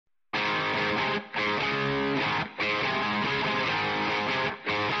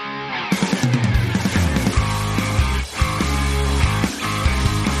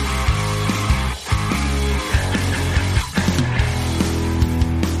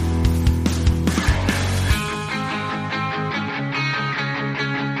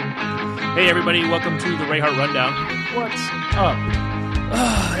Hey everybody, welcome to the Ray Hart Rundown. What's up?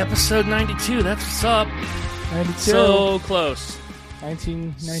 Episode 92, that's what's up. 92. So close.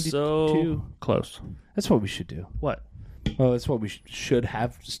 1992. So close. That's what we should do. What? Well, that's what we should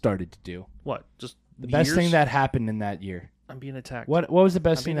have started to do. What? Just The best years? thing that happened in that year. I'm being attacked. What was the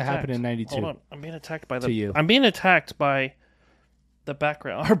best I'm thing being that happened in attacked. 92? Hold on. I'm being attacked by the... To you. I'm being attacked by the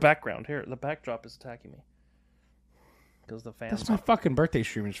background. Our background here. The backdrop is attacking me. Because the fans... That's my fucking birthday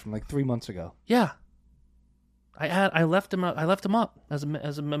streamers from like 3 months ago. Yeah. I left him up. I left him up as a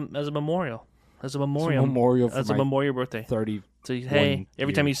memorial. As a memorial. As a memorial birthday. 30. So hey,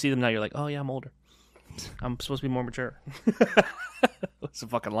 every time you see them now, you're like, oh yeah, I'm older. I'm supposed to be more mature. It's a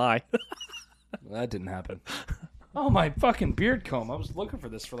fucking lie. Well, that didn't happen. Oh, my fucking beard comb. I was looking for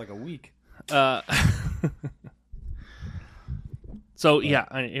this for like a week. So yeah.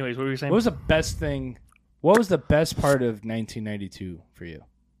 Anyways, what were you saying? What was the best thing? What was the best part of 1992 for you?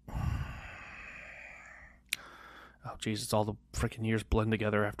 Oh jeez, it's all the freaking years blend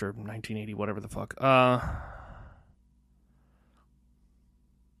together after 1980, whatever the fuck.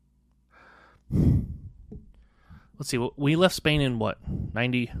 Let's see. We left Spain in what?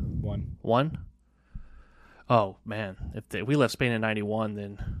 91? Oh man, if we left Spain in 91,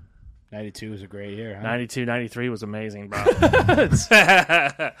 then 92 was a great year, huh? 92, 93 was amazing, bro.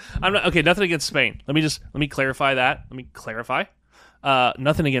 I'm not okay. Nothing against Spain. Let me clarify that.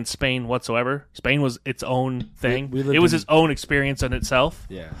 Nothing against Spain whatsoever. Spain was its own thing. It was its own experience in itself.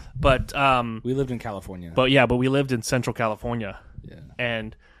 Yeah. But we lived in California. But we lived in Central California. Yeah.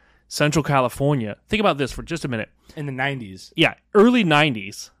 And Central California. Think about this for just a minute. In the 90s. Yeah, early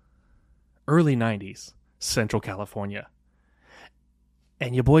 90s, Central California.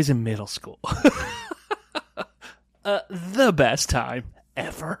 And your boy's in middle school. The best time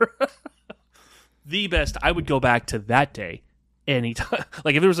ever. The best. I would go back to that day anytime.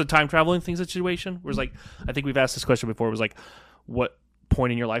 Like if there was a time traveling thing situation, where it's like, I think we've asked this question before. It was like, what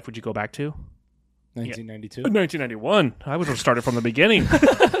point in your life would you go back to? 1992? 1991. I would have started from the beginning.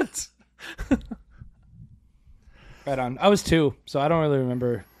 Right on. I was 2, so I don't really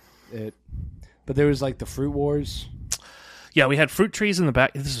remember it. But there was like the fruit wars. Yeah, we had fruit trees in the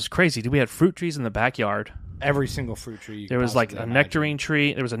back. This is crazy. We had fruit trees in the backyard. Every single fruit tree. There was like a nectarine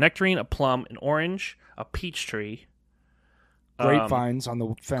tree. There was a nectarine, a plum, an orange, a peach tree. Grapevines on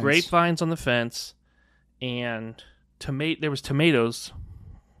the fence. Grapevines on the fence. And there was tomatoes.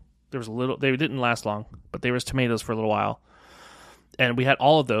 There was a little. They didn't last long, but there was tomatoes for a little while. And we had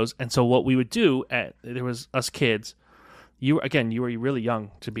all of those. And so what we would do, there was us kids. You were really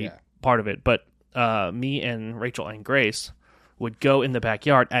young to be part of it. But me and Rachel and Grace would go in the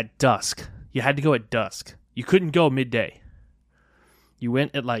backyard at dusk. You had to go at dusk. You couldn't go midday. You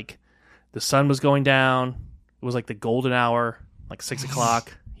went at like the sun was going down. It was like the golden hour, like 6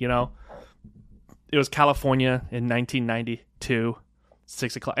 o'clock, you know? It was California in 1992,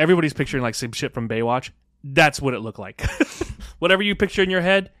 6 o'clock. Everybody's picturing like some shit from Baywatch. That's what it looked like. Whatever you picture in your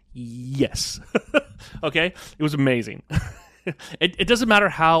head, yes. Okay? It was amazing. It doesn't matter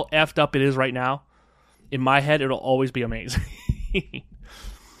how effed up it is right now. In my head, it'll always be amazing.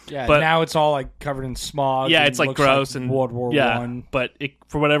 Yeah, but now it's all like covered in smog. Yeah, it's like gross like and World War I. But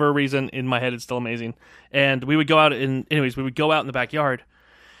for whatever reason, in my head, it's still amazing. And we would go out we would go out in the backyard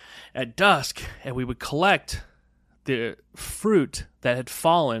at dusk, and we would collect the fruit that had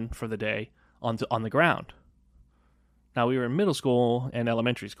fallen for the day on the ground. Now we were in middle school and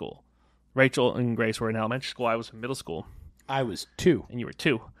elementary school. Rachel and Grace were in elementary school. I was in middle school. I was 2. And you were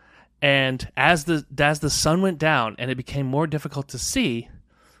 2. And as the sun went down and it became more difficult to see,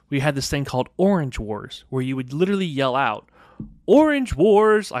 we had this thing called Orange Wars, where you would literally yell out, "Orange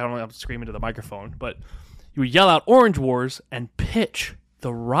Wars!" I don't know if I'm screaming to the microphone, but you would yell out "Orange Wars" and pitch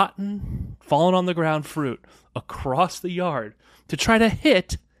the rotten, fallen on the ground fruit across the yard to try to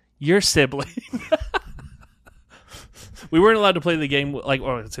hit your sibling. We weren't allowed to play the game,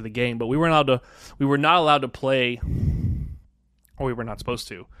 but we were not allowed to play, or we were not supposed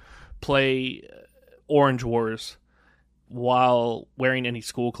to play Orange Wars while wearing any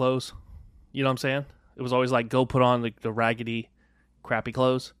school clothes. You know what I'm saying? It was always like, go put on the raggedy, crappy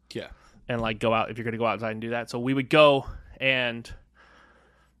clothes. Yeah. And like go out if you're going to go outside and do that. So we would go and,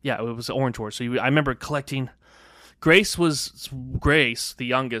 it was Orange Wars. So I remember collecting. Grace, the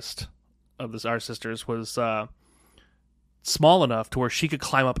youngest of our sisters, was small enough to where she could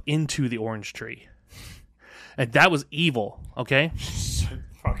climb up into the orange tree. And that was evil, okay?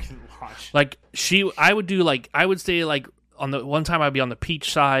 Fucking watch. Like I would stay like on the one time I'd be on the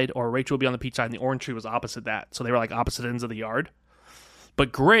peach side, or Rachel would be on the peach side, and the orange tree was opposite that. So they were like opposite ends of the yard.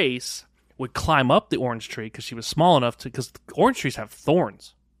 But Grace would climb up the orange tree because she was small enough to, because orange trees have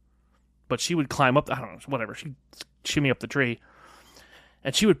thorns. but she would climb up. I don't know, whatever. She'd shimmy up the tree,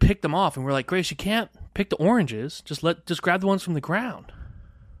 and she would pick them off. And we're like, Grace, you can't pick the oranges. Just grab the ones from the ground.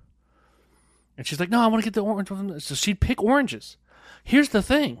 And she's like, no, I want to get the orange one. So she'd pick oranges. Here's the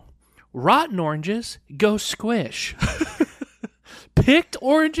thing: rotten oranges go squish. Picked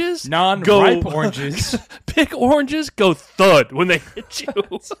oranges, non-ripe oranges. Pick oranges go thud when they hit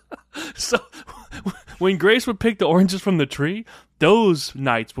you. So when Grace would pick the oranges from the tree, those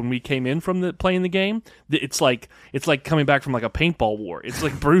nights when we came in from playing the game, it's like coming back from like a paintball war. It's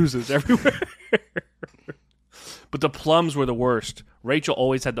like bruises everywhere. But the plums were the worst. Rachel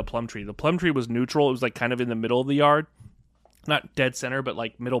always had the plum tree. The plum tree was neutral. It was like kind of in the middle of the yard, not dead center, but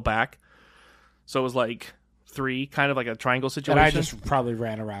like middle back. So it was like 3, kind of like a triangle situation. And I just probably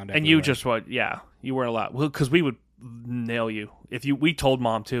ran around everywhere. And you just you weren't allowed. Well, because we would nail you. We told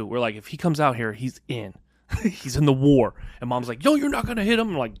Mom too. We're like, if he comes out here, he's in. He's in the war. And Mom's like, yo, you're not going to hit him.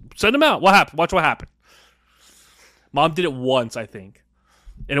 I'm like, send him out. What happened? Watch what happened. Mom did it once, I think.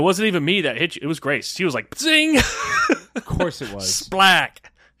 And it wasn't even me that hit you. It was Grace. She was like, zing. Of course it was. Splack.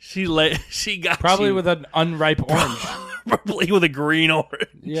 She got probably you. With an unripe orange. Probably with a green orange.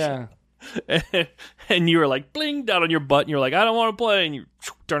 Yeah. And you were like, bling, down on your butt. And you're like, I don't want to play. And you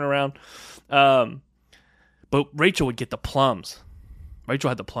turn around. But Rachel would get the plums. Rachel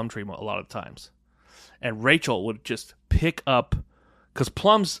had the plum tree a lot of times. And Rachel would just pick up, because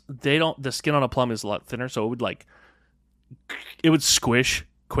plums, the skin on a plum is a lot thinner, so it would squish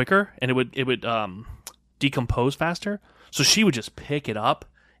quicker, and it would decompose faster. So she would just pick it up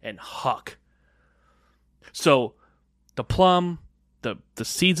and huck. So the plum, the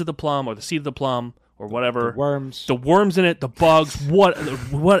seeds of the plum, or the seed of the plum, or whatever, the worms in it, the bugs,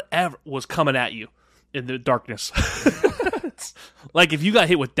 whatever was coming at you in the darkness. Like if you got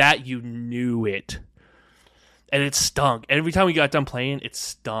hit with that, you knew it. And it stunk. Every time we got done playing, it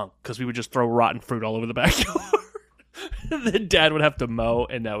stunk because we would just throw rotten fruit all over the backyard. Then Dad would have to mow,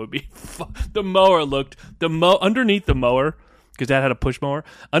 and that would be fun. Underneath the mower, because Dad had a push mower.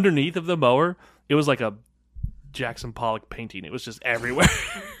 Underneath of the mower, it was like a Jackson Pollock painting. It was just everywhere.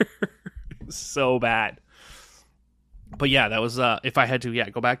 It was so bad. But yeah, that was if I had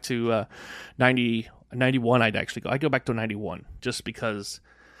to go back to 91, I'd go back to 91 just because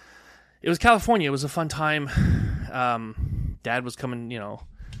it was California. It was a fun time. Dad was coming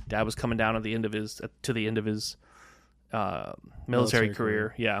down at the end of his military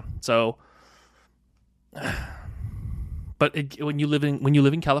career. Yeah. So, but when you live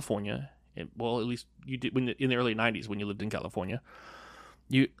in California, at least you did in the early 90s when you lived in California,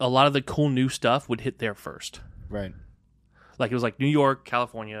 a lot of the cool new stuff would hit there first. Right. Like it was like New York,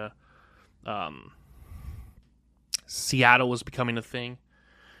 California, Seattle was becoming a thing.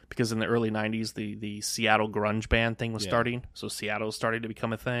 Because in the early 90s, the Seattle grunge band thing was starting. So Seattle was starting to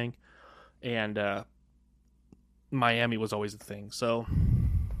become a thing. And Miami was always a thing. So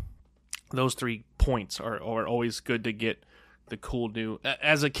those 3 points are always good to get the cool new...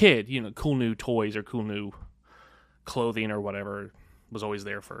 As a kid, cool new toys or cool new clothing or whatever was always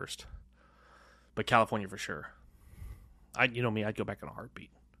there first. But California for sure. I'd go back in a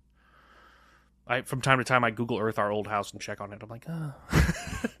heartbeat. From time to time, I Google Earth our old house and check on it. I'm like, oh,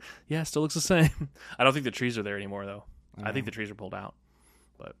 yeah, it still looks the same. I don't think the trees are there anymore, though. I think the trees are pulled out.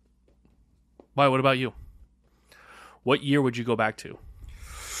 But why? What about you? What year would you go back to?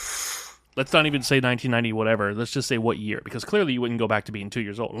 Let's not even say 1990, whatever. Let's just say what year, because clearly you wouldn't go back to being 2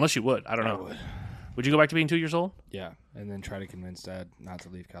 years old, unless you would. I don't know. Would you go back to being 2 years old? Yeah, and then try to convince Dad not to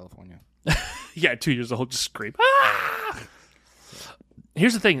leave California. Yeah, 2 years old, just scream. Ah!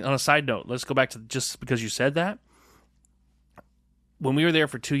 Here's the thing, on a side note, let's go back to just because you said that. When we were there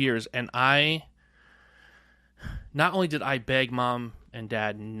for 2 years, and not only did I beg Mom and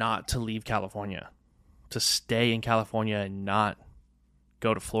Dad not to leave California, to stay in California and not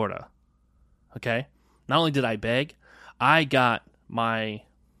go to Florida, okay? Not only did I beg, I got my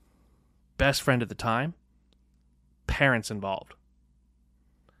best friend at the time, parents involved,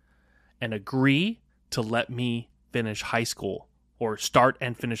 and agree to let me finish high school or start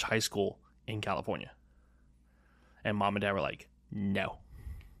and finish high school in California. And Mom and Dad were like, no.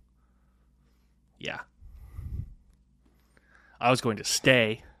 Yeah. I was going to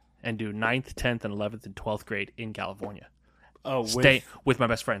stay and do 9th, 10th, and 11th, and 12th grade in California. Oh, stay with my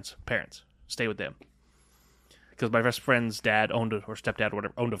best friend's parents. Stay with them. Because my best friend's dad or stepdad or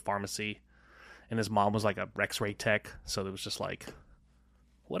whatever owned a pharmacy. And his mom was like a X-ray tech. So it was just like,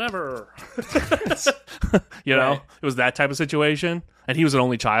 whatever. You know, right. It was that type of situation. And he was an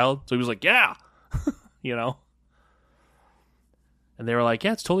only child. So he was like, yeah. You know. And they were like,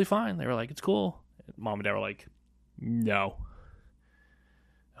 yeah, it's totally fine. They were like, it's cool. And Mom and Dad were like, no.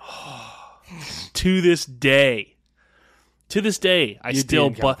 To this day, I You'd still.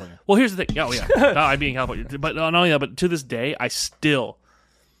 be in California. Well, here's the thing. Oh yeah, no, I'd be in California. But not only that, but to this day, I still,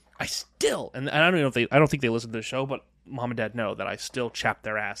 and I don't even know if I don't think they listen to the show, but mom and dad know that I still chap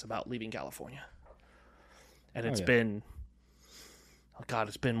their ass about leaving California. And it's been, oh God,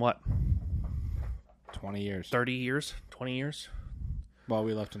 it's been what? 20 years. 30 years? 20 years? Well,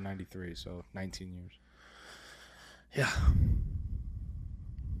 we left in 93, so 19 years. Yeah.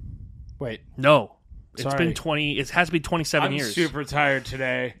 Wait. No. It's Sorry. been 20, it has to be 27 years. I'm super tired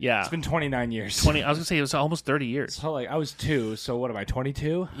today. Yeah. It's been 29 years. 20, I was going to say it was almost 30 years. So, like, I was 2, so what am I,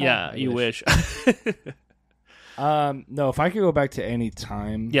 22? Yeah, you wish. No, if I could go back to any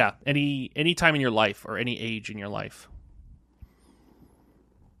time. Yeah, any time in your life or any age in your life.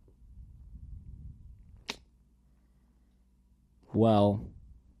 Well,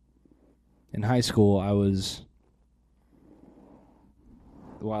 in high school, I was.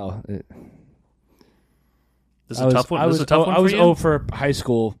 Wow. This is a tough one. I This was, is a tough one I was for you? 0 for high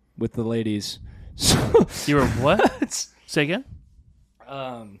school with the ladies. So, You were what? Say again?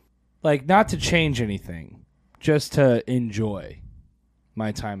 like, not to change anything, just to enjoy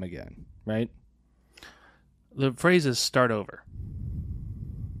my time again, right? The phrase is start over.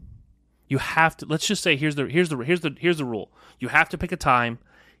 You have to. Let's just say here's the rule. You have to pick a time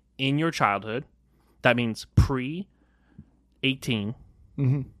in your childhood. That means pre-18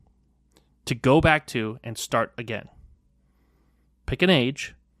 to go back to and start again. Pick an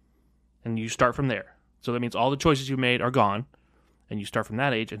age, and you start from there. So that means all the choices you made are gone, and you start from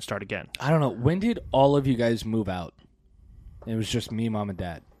that age and start again. I don't know. When did all of you guys move out? It was just me, mom, and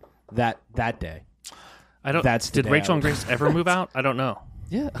dad. That day. I don't. That's the did day Rachel I and Grace ever move out? I don't know.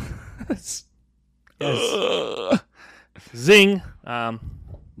 Yeah. Zing. No.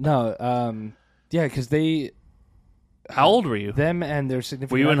 Yeah, because they. How old were you? Them and their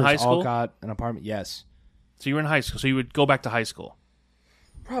significant Were you in others high school? all got an apartment. Yes. So you were in high school. So you would go back to high school.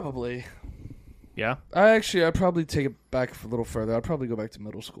 Probably. Yeah. I'd probably take it back a little further. I'd probably go back to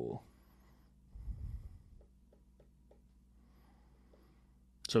middle school.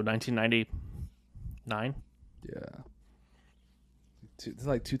 So 1999. Yeah. It's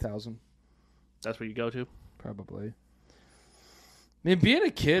like 2000, That's where you go to. probably. I mean, being a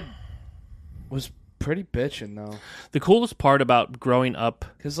kid was pretty bitchin', though. The coolest part about growing up.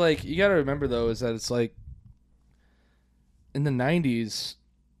 Because, like, you got to remember, though, is that it's like in the 90s,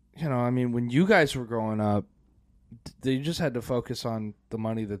 you know, I mean, when you guys were growing up, they just had to focus on the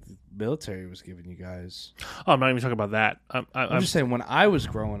money that the military was giving you guys. Oh, I'm not even talking about that. I'm just saying, when I was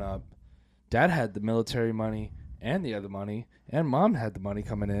growing up, Dad had the military money and the other money, and Mom had the money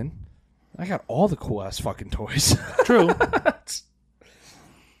coming in. I got all the cool ass fucking toys. True.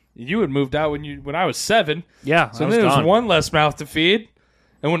 You had moved out when I was 7. Yeah. So I was then there gone. was one less mouth to feed.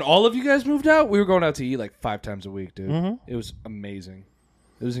 And when all of you guys moved out, we were going out to eat like 5 times a week, dude. Mhm. It was amazing.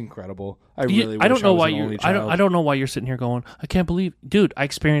 It was incredible. I don't know why you. I Child. don't know why you're sitting here going. I can't believe, dude. I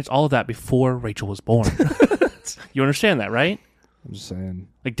experienced all of that before Rachel was born. You understand that, right? I'm just saying.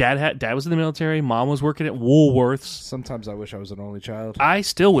 Like dad was in the military. Mom was working at Woolworths. Sometimes I wish I was an only child. I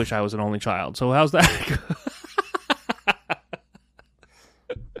still wish I was an only child. So how's that?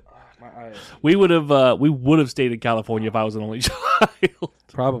 We would have stayed in California if I was an only child.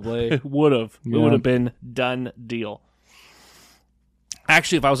 Probably. It would have. It Yeah. would have been done deal.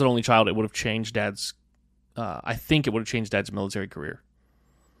 Actually, if I was an only child, it would have changed Dad's. I think it would have changed Dad's military career.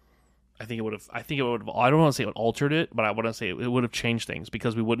 I think it would have. I don't want to say it would altered it, but I want to say it would have changed things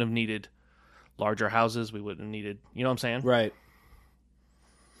because we wouldn't have needed larger houses. We wouldn't have needed. You know what I'm saying? Right.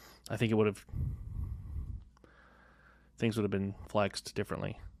 I think it would have. Things would have been flexed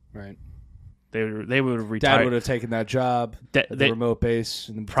differently. Right. They would have retired. Dad would have taken that job at the remote base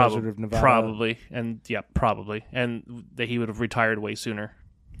in the desert of Nevada. Probably. And yeah, probably. And he would have retired way sooner.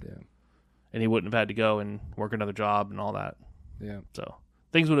 Yeah. And he wouldn't have had to go and work another job and all that. Yeah. So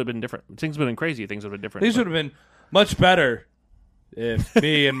things would have been different. Things would have been crazy. Things would have been different. These would have been much better if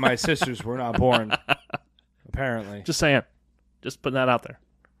me and my sisters were not born. Apparently. Just saying. Just putting that out there.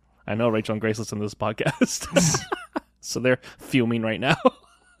 I know Rachel and Grace listen to this podcast. So they're fuming right now.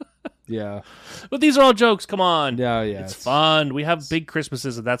 Yeah. But these are all jokes. Come on. Yeah, yeah. It's fun. We have big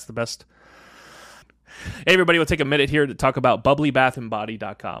Christmases, and that's the best. Hey, everybody, we'll take a minute here to talk about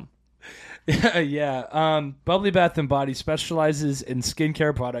bubblybathandbody.com. Yeah. Bubbly Bath and Body specializes in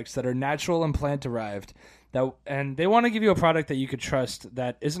skincare products that are natural and plant derived. And they want to give you a product that you could trust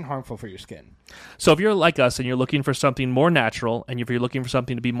that isn't harmful for your skin. So if you're like us and you're looking for something more natural, and if you're looking for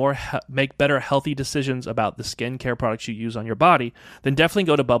something to be make better healthy decisions about the skincare products you use on your body, then definitely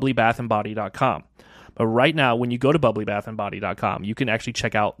go to bubblybathandbody.com. But right now, when you go to bubblybathandbody.com, you can actually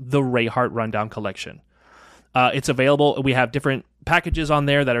check out the Ray Hart Rundown Collection. It's available. We have different packages on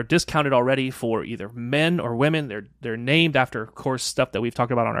there that are discounted already for either men or women. They're named after, of course, stuff that we've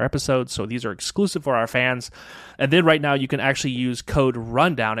talked about on our episodes. So these are exclusive for our fans. And then right now you can actually use code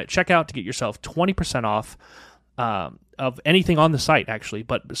RUNDOWN at checkout to get yourself 20% off of anything on the site, actually,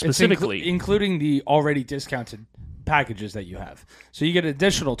 but specifically including the already discounted packages that you have. So you get an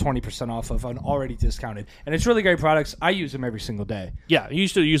additional 20% off of an already discounted. And it's really great products. I use them every single day. Yeah, you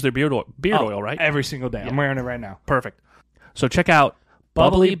used to use their beard oil, right? Every single day. Yeah. I'm wearing it right now. Perfect. So check out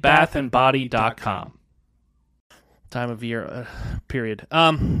bubblybathandbody.com. Time of year, period.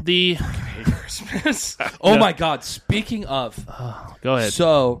 The Christmas. Oh my God! Speaking of, go ahead.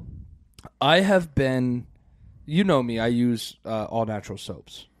 So, I have been, you know me. I use all natural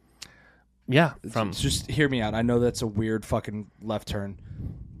soaps. Yeah, just hear me out. I know that's a weird fucking left turn,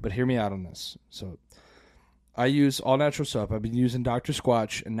 but hear me out on this. So, I use all natural soap. I've been using Dr.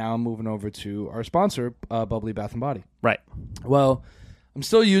 Squatch, and now I'm moving over to our sponsor, Bubbly Bath and Body. Right. Well, I'm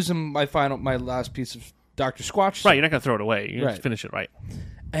still using my last piece of Dr. Squatch soap. Right, you're not going to throw it away. You just finish it right.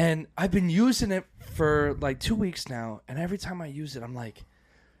 And I've been using it for like 2 weeks now, and every time I use it, I'm like,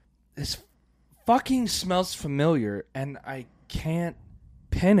 this fucking smells familiar, and I can't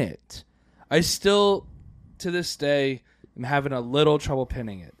pin it. I still, to this day, am having a little trouble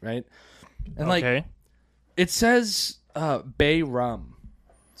pinning it, right? And like, it says bay rum.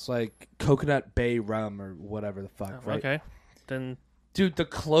 It's like coconut bay rum or whatever the fuck, right? Okay. Then, dude, the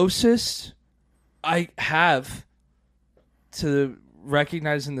closest I have to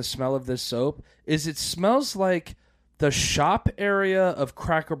recognizing the smell of this soap is it smells like the shop area of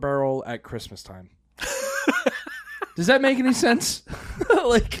Cracker Barrel at Christmas time. Does that make any sense?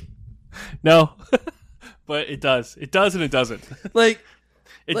 Like, no, but it does. It does and it doesn't. Like,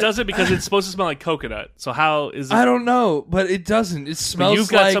 it doesn't because it's supposed to smell like coconut. So how is it? I don't know, but it doesn't. It smells you've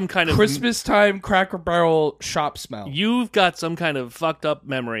got like some kind of Christmas time Cracker Barrel shop smell. You've got some kind of fucked up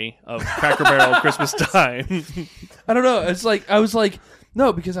memory of Cracker Barrel Christmas time. I don't know. It's like I was like,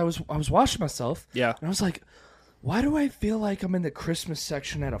 no, because I was washing myself. Yeah. And I was like, why do I feel like I'm in the Christmas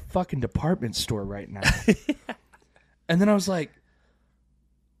section at a fucking department store right now? And then I was like,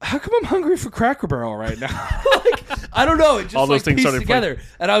 how come I'm hungry for Cracker Barrel right now? Like, I don't know. It just all those things pieced started together,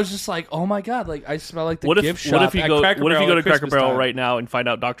 and I was just like, "Oh my God!" Like I smell like the gift shop. What if you go to Cracker Christmas Barrel time. right now and find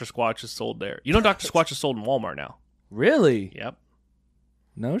out Dr. Squatch is sold there? You know, Dr. Squatch is sold in Walmart now. Really? Yep.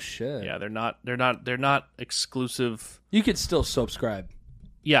 No shit. Yeah, they're not exclusive. You could still subscribe.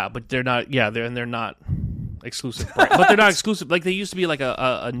 Yeah, but they're not. Yeah, they're not exclusive. But they're not exclusive. Like they used to be like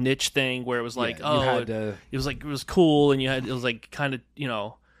a niche thing where it was like, it was cool, and it was like kind of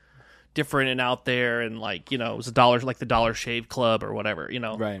different and out there, and like it was like the Dollar Shave Club or whatever,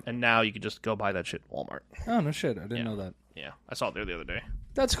 Right. And now you could just go buy that shit at Walmart. Oh no shit! I didn't know that. Yeah, I saw it there the other day.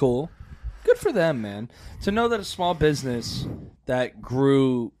 That's cool. Good for them, man. To know that a small business that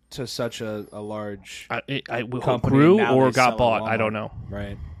grew to such a large company grew now or they sell got at bought. Walmart. I don't know.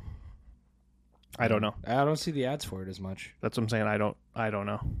 Right. I don't know. I don't see the ads for it as much. That's what I'm saying. I don't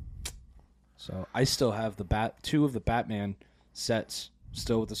know. So I still have two of the Batman sets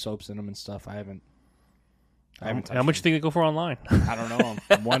still with the soaps in them and stuff. I haven't touched How much do you think they go for online? I don't know.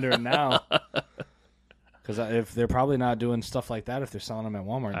 I'm wondering now. Because if they're probably not doing stuff like that if they're selling them at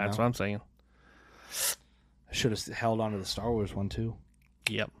Walmart That's now. what I'm saying. I should have held on to the Star Wars one too.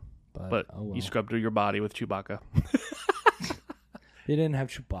 Yep. But you scrubbed through your body with Chewbacca. They didn't have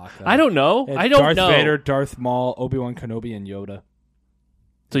Chewbacca. I don't know. I don't Darth know. Darth Vader, Darth Maul, Obi-Wan Kenobi, and Yoda.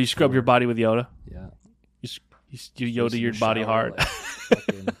 So you scrubbed your body with Yoda? Yeah. You Yoda your body hard. Like,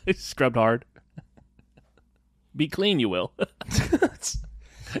 fucking... Scrubbed hard. Be clean, you will.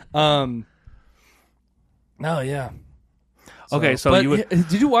 Oh yeah. Okay, so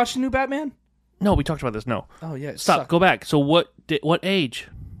did you watch the new Batman? No, we talked about this. No. Oh yeah. Stop. Go back. So what age?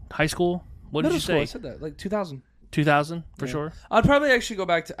 High school? What did you say? I said that like 2000. 2000 for sure. I would probably actually go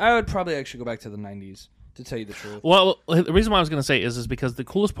back to the 90s to tell you the truth. Well, the reason why I was going to say is because the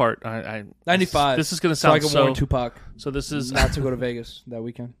coolest part. 95. This is going to sound so I can warn Tupac. So this is not to go to Vegas that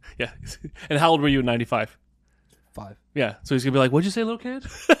weekend. Yeah. And how old were you in 95? 5. Yeah. So he's going to be like, "What'd you say, little kid?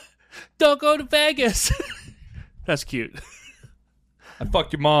 Don't go to Vegas." That's cute. I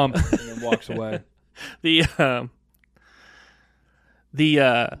fucked your mom, and then walks away.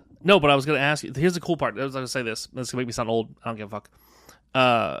 No, but I was going to ask you. Here's the cool part. I was going to say this. This is going to make me sound old. I don't give a fuck.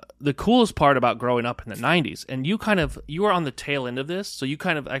 The coolest part about growing up in the 90s, and you were on the tail end of this, so you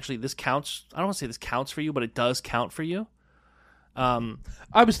kind of actually, this counts. I don't want to say this counts for you, but it does count for you.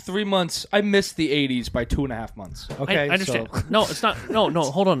 I was 3 months. I missed the 80s by 2.5 months. Okay, I understand. So. No, it's not. No,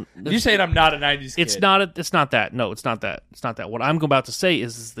 hold on. You saying I'm not a 90s kid? It's not. It's not that. No, it's not that. It's not that. What I'm about to say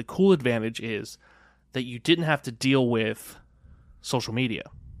is the cool advantage is that you didn't have to deal with social media.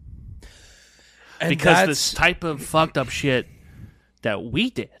 And because this type of fucked up shit that we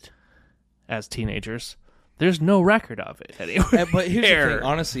did as teenagers, there's no record of it anywhere. But here's the thing,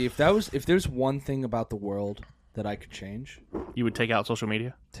 honestly, if there's one thing about the world that I could change, you would take out social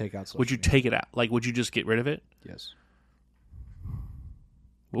media? Take out social Would you media. take it out? Like, would you just get rid of it? Yes.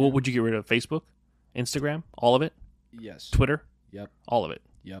 Well, would you get rid of Facebook, Instagram, all of it? Yes. Twitter? Yep. All of it?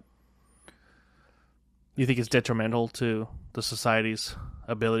 Yep. You think it's detrimental to the society's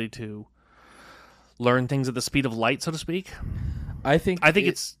ability to learn things at the speed of light, so to speak? I think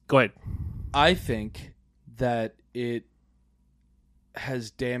it's... Go ahead. I think that it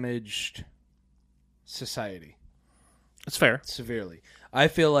has damaged society. It's fair. Severely. I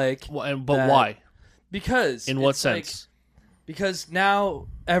feel like... But why? Because... In what sense? Because now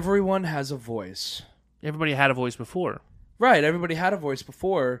everyone has a voice. Everybody had a voice before. Right, everybody had a voice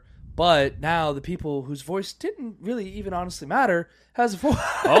before, but now the people whose voice didn't really even honestly matter has a voice.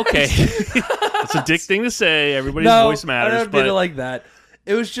 Okay. It's a dick thing to say. Everybody's voice matters. I don't mean it like that.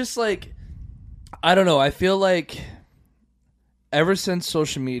 It was just like... I don't know. I feel like ever since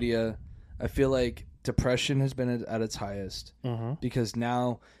social media, I feel like depression has been at its highest because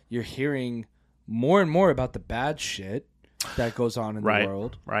now you're hearing more and more about the bad shit that goes on in the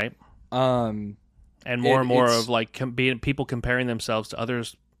world. Right. And more of like being people comparing themselves to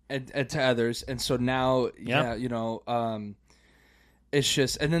others. And to others. And so now, it's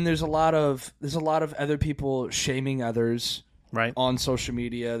just, and then there's a lot of other people shaming others. Right. On social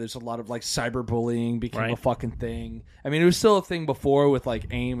media, there's a lot of like cyberbullying became right. a fucking thing. I mean, it was still a thing before with like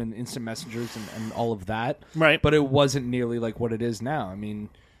AIM and instant messengers and all of that. Right. But it wasn't nearly like what it is now. I mean,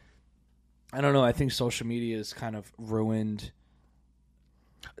 I don't know. I think social media has kind of ruined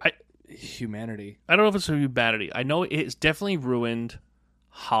humanity. I don't know if it's humanity. I know it's definitely ruined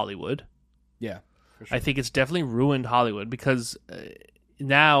Hollywood. Yeah. For sure. I think it's definitely ruined Hollywood because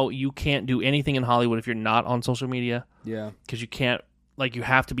now you can't do anything in Hollywood if you're not on social media. Yeah. Because you can't, like, you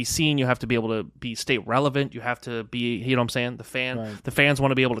have to be seen. You have to be able to stay relevant. You have to be, you know what I'm saying? The fans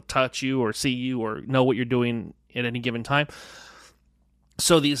want to be able to touch you or see you or know what you're doing at any given time.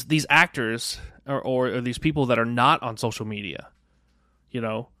 So these actors or these people that are not on social media, you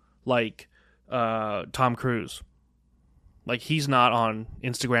know, like Tom Cruise. Like, he's not on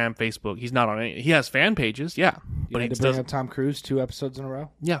Instagram, Facebook. He's not on any. He has fan pages, yeah. But he bring up Tom Cruise 2 episodes in a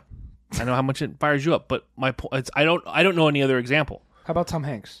row. Yeah, I know how much it fires you up. But my point is, I don't know any other example. How about Tom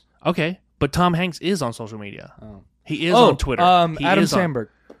Hanks? Okay, but Tom Hanks is on social media. Oh. He is on Twitter. Adam Sandberg.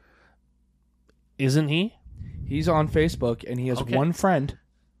 Isn't he? He's on Facebook, and he has one friend.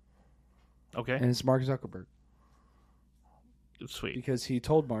 Okay. And it's Mark Zuckerberg. Sweet. Because he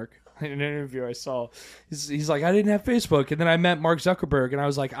told Mark in an interview I saw, he's like, I didn't have Facebook. And then I met Mark Zuckerberg, and I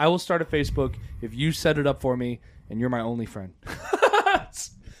was like, I will start a Facebook if you set it up for me, and you're my only friend.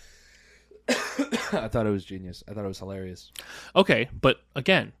 I thought it was genius. I thought it was hilarious. Okay, but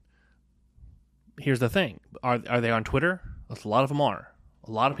again, here's the thing. Are they on Twitter? A lot of them are.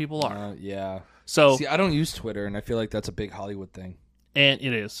 A lot of people are. Yeah. So see, I don't use Twitter, and I feel like that's a big Hollywood thing. And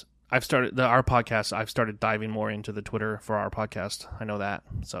it is. I've started our podcast. I've started diving more into the Twitter for our podcast. I know that.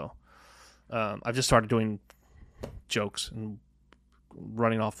 So I've just started doing jokes and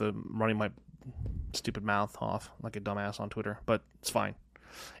running my stupid mouth off like a dumbass on Twitter. But it's fine.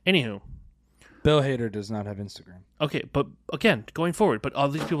 Anywho, Bill Hader does not have Instagram. Okay, but again, going forward, but all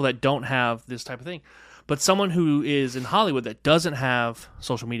these people that don't have this type of thing, but someone who is in Hollywood that doesn't have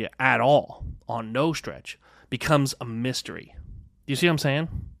social media at all, on no stretch, becomes a mystery. Do you see what I'm saying?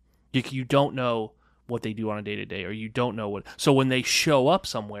 You don't know what they do on a day-to-day, or you don't know what... So when they show up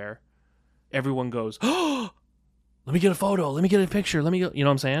somewhere, everyone goes, oh, let me get a photo, let me get a picture, let me go... You know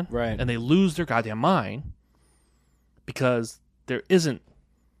what I'm saying? Right. And they lose their goddamn mind because there isn't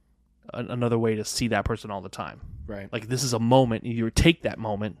another way to see that person all the time. Right. Like, this is a moment, you either take that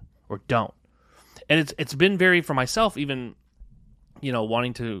moment or don't. And it's been very, for myself, even, you know,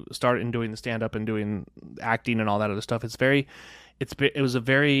 wanting to start and doing the stand-up and doing acting and all that other stuff, it was a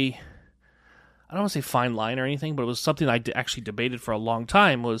very, I don't want to say fine line or anything, but it was something I actually debated for a long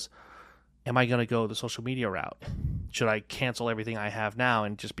time was, am I going to go the social media route? Should I cancel everything I have now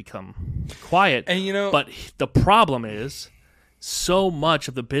and just become quiet? And, you know... But the problem is, so much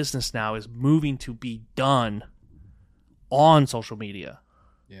of the business now is moving to be done on social media.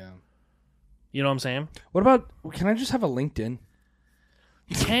 Yeah. You know what I'm saying? What about, can I just have a LinkedIn?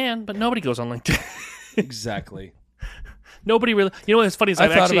 You can, but nobody goes on LinkedIn. Exactly. Nobody really. You know what's funny is I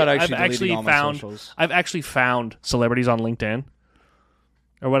thought about actually deleting all my socials. I've actually found celebrities on LinkedIn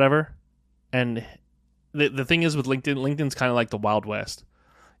or whatever, and the thing is with LinkedIn's kind of like the Wild West.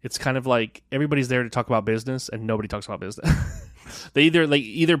 It's kind of like everybody's there to talk about business, and nobody talks about business. They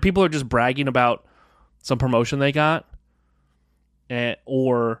either people are just bragging about some promotion they got,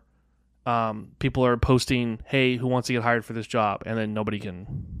 or people are posting, "Hey, who wants to get hired for this job?" And then nobody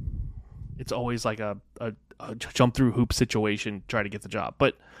can. It's always like a jump through hoop situation to try to get the job.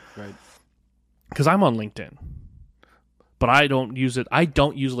 But because I'm on LinkedIn, but I don't use it. I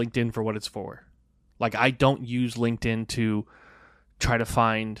don't use LinkedIn for what it's for. Like, I don't use LinkedIn to try to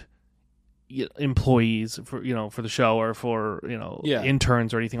find employees for the show or for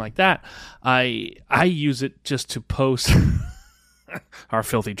interns or anything like that. I use it just to post our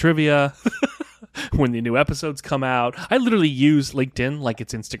filthy trivia when the new episodes come out. I literally use LinkedIn like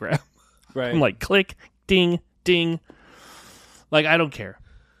it's Instagram. Right. I'm like, click, ding, ding. Like, I don't care.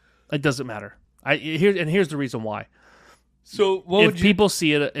 It doesn't matter. Here's the reason why. So if people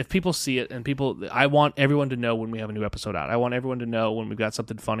see it, and I want everyone to know when we have a new episode out. I want everyone to know when we've got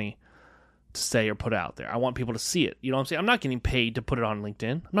something funny to say or put out there. I want people to see it. You know what I'm saying? I'm not getting paid to put it on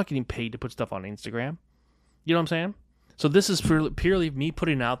LinkedIn. I'm not getting paid to put stuff on Instagram. You know what I'm saying? So this is purely me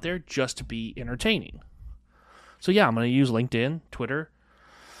putting it out there just to be entertaining. So yeah, I'm going to use LinkedIn, Twitter.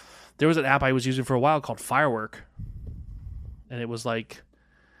 There was an app I was using for a while called Firework. And it was like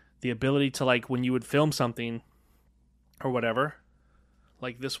the ability to, like, when you would film something or whatever,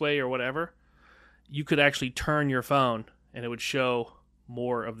 like this way or whatever, you could actually turn your phone and it would show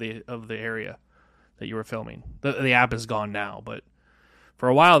more of the area that you were filming. The app is gone now, but for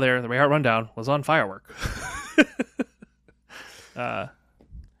a while there, the Ray Hart Rundown was on Firework. Right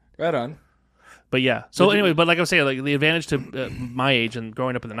on. But yeah. So anyway, but like I was saying, like the advantage to my age and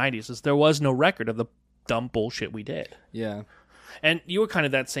growing up in the 90s is there was no record of the dumb bullshit we did. Yeah. And you were kind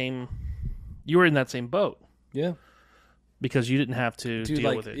of you were in that same boat. Yeah. Because you didn't have to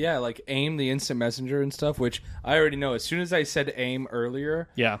deal with it. Yeah, like AIM, the instant messenger and stuff, which I already know. As soon as I said AIM earlier,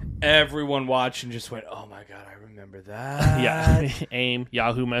 everyone watched and just went, "Oh my god, I remember that." Yeah, AIM,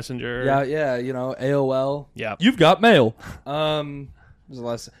 Yahoo Messenger. Yeah, AOL. Yeah, you've got mail. There's a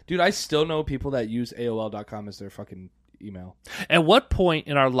lot dude, I still know people that use AOL.com as their fucking email. At what point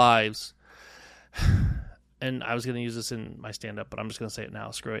in our lives, and I was going to use this in my stand-up, but I'm just going to say it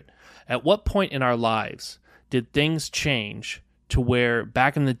now. Screw it. At what point in our lives did things change to where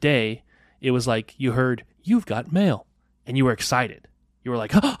back in the day it was like you heard "you've got mail" and you were excited? You were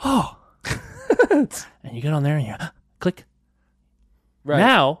like, "Oh!" And you get on there and you click. Right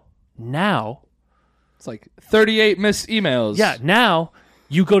now, it's like 38 missed emails. Yeah, now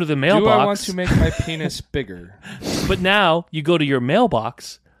you go to the mailbox. Do I want to make my penis bigger? But now you go to your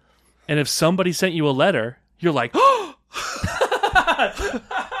mailbox, and if somebody sent you a letter, you're like, "Oh!"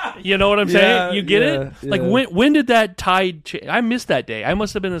 You know what I'm saying? Yeah, you get it? Yeah. Like, when did that tide change? I missed that day. I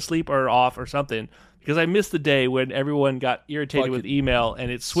must have been asleep or off or something, because I missed the day when everyone got irritated with email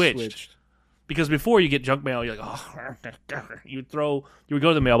and it switched. Because before you get junk mail, you're like, oh, you would go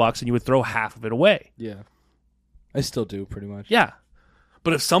to the mailbox and you would throw half of it away. Yeah. I still do, pretty much. Yeah.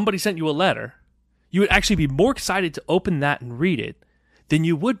 But if somebody sent you a letter, you would actually be more excited to open that and read it than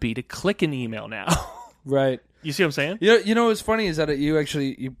you would be to click an email now. Right. You see what I'm saying? You know what's funny is that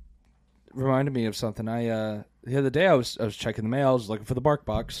you reminded me of something. The other day I was checking the mail. I was looking for the bark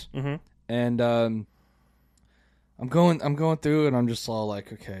box, and I'm going through, and I'm just all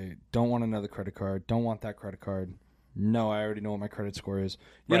like, okay, don't want another credit card. Don't want that credit card. No, I already know what my credit score is.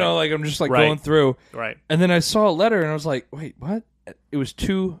 You know, like I'm just like going through. Right. And then I saw a letter, and I was like, wait, what? It was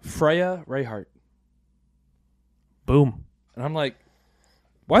to Freya Rayhart. Boom. And I'm like,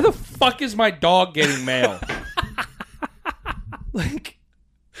 why the fuck is my dog getting mail? Like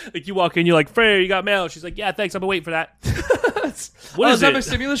you walk in, you're like, Freya, you got mail. She's like, yeah, thanks. I've been waiting for that. What is that, my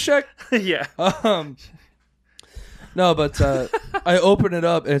stimulus check? Yeah. No, but I open it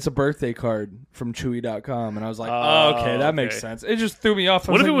up, and it's a birthday card from Chewy.com, and I was like, oh, okay, that makes sense. It just threw me off.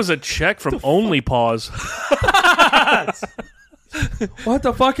 What if it was a check from OnlyPaws? What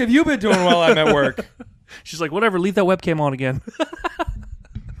the fuck have you been doing while I'm at work? She's like, whatever, leave that webcam on again.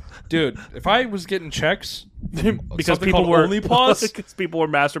 Dude, if I was getting checks because people were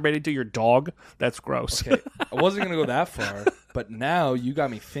masturbating to your dog, that's gross. Okay, I wasn't gonna go that far, but now you got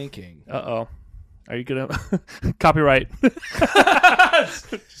me thinking. Uh-oh. Are you gonna copyright?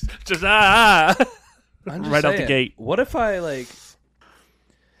 just right saying, out the gate. What if I like?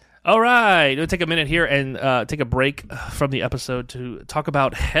 All right, we'll take a minute here and take a break from the episode to talk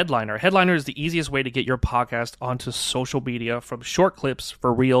about Headliner. Headliner is the easiest way to get your podcast onto social media, from short clips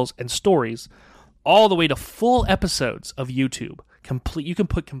for reels and stories, all the way to full episodes of YouTube. You can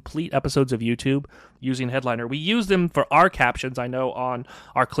put complete episodes of YouTube using Headliner. We use them for our captions, I know, on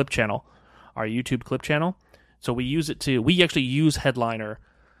our clip channel, our YouTube clip channel. So we actually use Headliner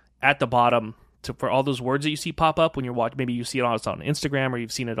at the bottom for all those words that you see pop up when you're watching. Maybe you see it on Instagram, or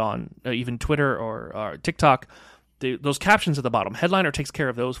you've seen it on even Twitter or TikTok. Those captions at the bottom, Headliner takes care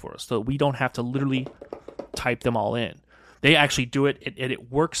of those for us, so we don't have to literally type them all in. They actually do it, and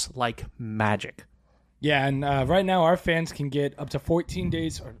it works like magic. Yeah, and right now our fans can get up to 14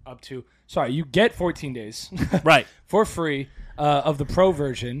 days, you get 14 days right, for free of the pro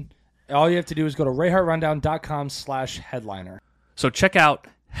version. All you have to do is go to rayhartrundown.com/headliner. So check out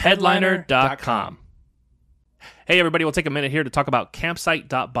headliner.com. Hey, everybody, we'll take a minute here to talk about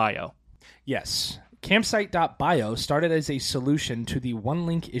campsite.bio. Yes. Campsite.bio started as a solution to the one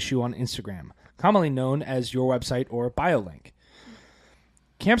link issue on Instagram, commonly known as your website or bio link.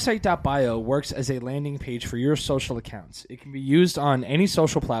 Campsite.bio works as a landing page for your social accounts. It can be used on any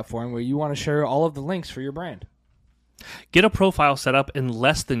social platform where you want to share all of the links for your brand. Get a profile set up in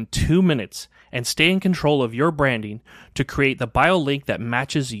less than 2 minutes and stay in control of your branding to create the bio link that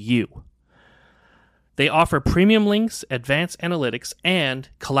matches you. They offer premium links, advanced analytics, and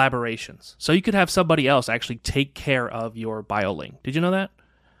collaborations. So you could have somebody else actually take care of your bio link. Did you know that?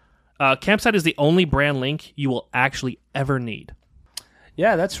 Campsite is the only brand link you will actually ever need.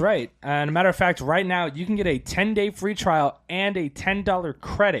 Yeah, that's right. And a matter of fact, right now you can get a 10-day free trial and a $10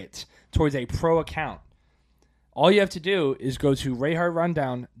 credit towards a pro account. All you have to do is go to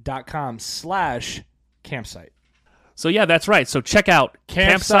rayhartrundown.com/campsite. So yeah, that's right. So check out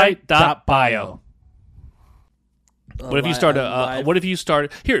campsite.bio. What if you started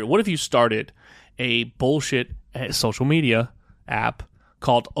a bullshit social media app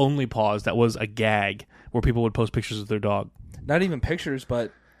called Only Pause that was a gag where people would post pictures of their dog? Not even pictures,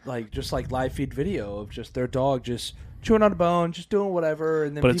 but just live feed video of just their dog just chewing on a bone, just doing whatever.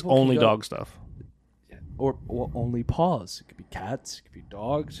 And then but it's only dog stuff. Yeah. Or only paws. It could be cats. It could be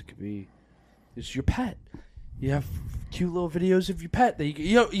dogs. It could be it's your pet. You have cute little videos of your pet. That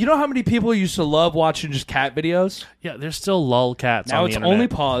you know how many people used to love watching just cat videos? Yeah, there's still lol cats. Now on it's the internet. only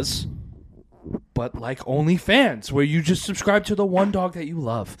paws, but like OnlyFans, where you just subscribe to the one dog that you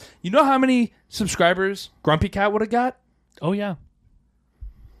love. You know how many subscribers Grumpy Cat would have got? Oh yeah.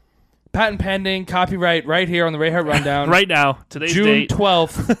 Patent pending, copyright right here on the Ray Hart Rundown. Right now, today's June date.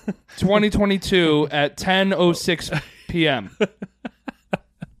 12th, 2022 at 10:06 p.m.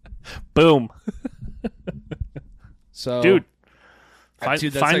 Boom. So, Dude, that's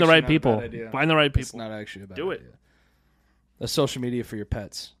find the actually right not a people. bad idea. Find the right It's people. not actually a bad Do it. idea. A social media for your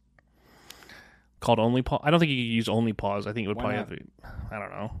pets. Called Only Pause. I don't think you could use Only Pause. I think it would Why probably not? have to. I don't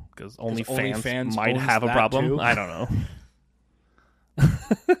know, because OnlyFans OnlyFans might owns have a that problem. too? I don't know.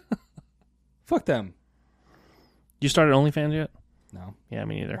 Fuck them. You started OnlyFans yet? No. Yeah,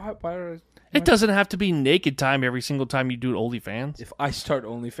 me neither. Why It doesn't have to be naked time every single time you do OnlyFans. If I start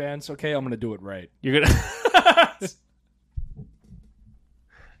OnlyFans, okay, I'm going to do it right. You're gonna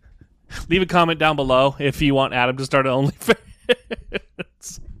leave a comment down below if you want Adam to start an OnlyFans.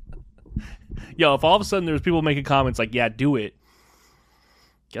 Yo, if all of a sudden there's people making comments like, "Yeah, do it,"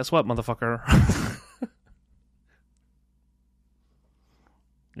 guess what, motherfucker?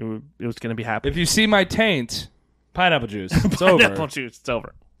 It was gonna be happening. If you see my taint, pineapple juice. It's over. Pineapple juice. It's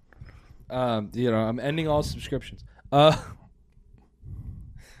over. I'm ending all subscriptions. I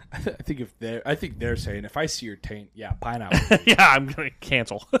think they're saying if I see your taint, yeah, pineapple. Yeah, I'm gonna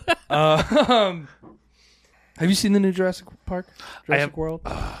cancel. Have you seen the new Jurassic Park? Jurassic World?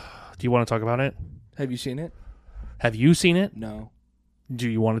 Do you want to talk about it? Have you seen it? Have you seen it? No. Do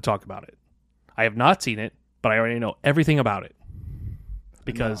you want to talk about it? I have not seen it, but I already know everything about it.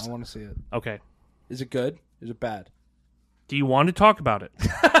 Because No, I want to see it. Okay. Is it good? Is it bad? Do you want to talk about it?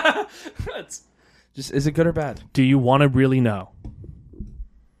 Just is it good or bad? Do you want to really know?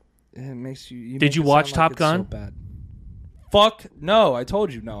 It makes you. Did make you it watch sound Top like it's Gun? So bad. Fuck no! I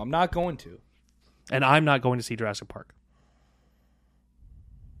told you no. I'm not going to. And I'm not going to see Jurassic Park.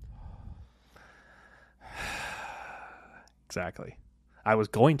 Exactly. I was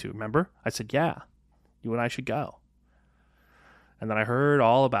going to, remember? I said, yeah, you and I should go. And then I heard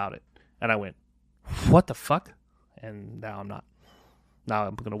all about it. And I went, what the fuck? And now I'm not. Now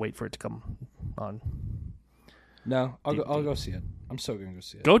I'm going to wait for it to come on. No, I'll go see it. I'm still going to go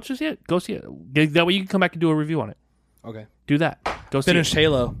see it. Go to see it. Go see it. That way you can come back and do a review on it. Okay. Do that. Go see Finish it.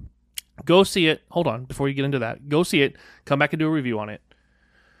 Halo. Go see it. Hold on. Before you get into that, go see it. Come back and do a review on it.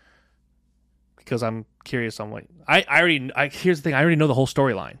 Because I'm curious on what... Here's the thing. I already know the whole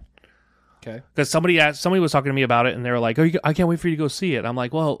storyline. Okay. Because somebody was talking to me about it, and they were like, "Oh, I can't wait for you to go see it." I'm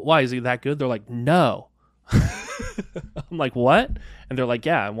like, "Well, why is it that good?" They're like, "No." I'm like, "What?" And they're like,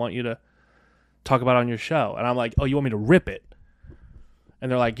 "Yeah, I want you to talk about it on your show." And I'm like, "Oh, you want me to rip it?"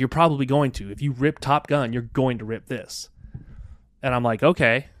 And they're like, "You're probably going to. If you rip Top Gun, you're going to rip this." And I'm like,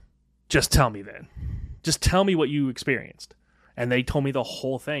 "Okay, just tell me then. Just tell me what you experienced." And they told me the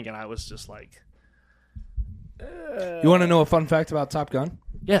whole thing, and I was just like, You want to know a fun fact about Top Gun?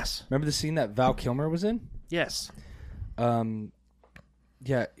 "Yes, Remember the scene that Val Kilmer was in? yes."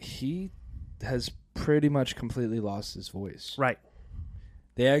 Yeah, he has pretty much completely lost his voice. Right.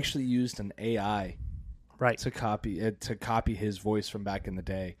 They actually used an AI Right. to copy his voice from back in the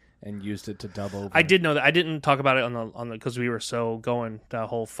day and used it to dub over. I did know that. I didn't talk about it on the because we were so going the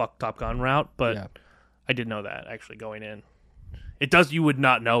whole fuck Top Gun route, but Yeah. I did know that actually going in. It does. You would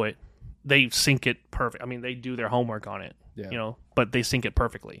not know it. They sync it perfect. I mean, they do their homework on it. Yeah. You know, but they sync it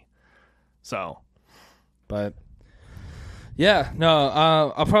perfectly. So, But yeah, no,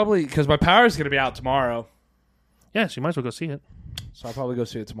 I'll probably because my power is going to be out tomorrow, yes, you might as well go see it. so I'll probably go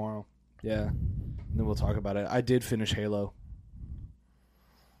see it tomorrow. Yeah, and then we'll talk about it. I did finish Halo.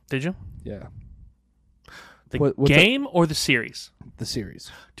 Did you? Yeah, The what's game or the series, the series.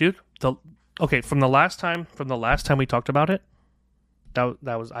 dude? Okay, from the last time we talked about it, that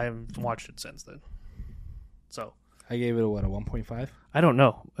was I haven't watched it since then. So I gave it a 1.5? I don't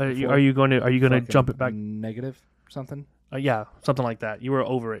know. Are you going to jump it back? Negative something? Yeah, something like that. You were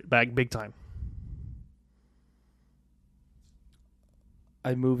over it back big time.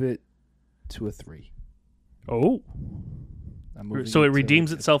 I move it to a 3. Oh, I'm moving so it to-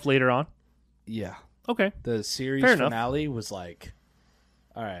 redeems itself later on. Yeah, Okay, the series Fair enough. finale was like,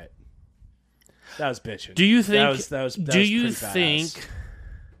 all right, that was bitching. do you think? that was do you pretty think? badass.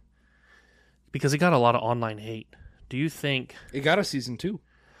 Because it got a lot of online hate. Do you think? It got a season 2?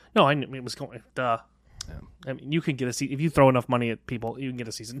 No, I knew it was going. Duh. Yeah. I mean, you can get a season if you throw enough money at people. You can get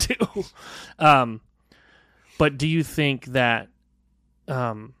a season 2. But do you think that they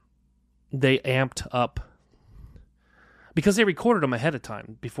amped up because they recorded them ahead of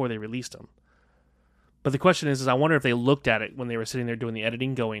time before they released them? But the question is I wonder if they looked at it when they were sitting there doing the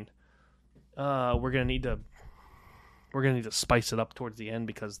editing, going, "We're gonna need to spice it up towards the end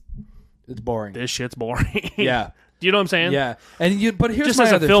because It's boring. this shit's boring." Yeah. Do you know what I'm saying? Yeah. But here's Just my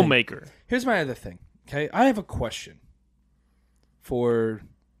as a other thing. filmmaker. Here's my other thing. Okay, I have a question for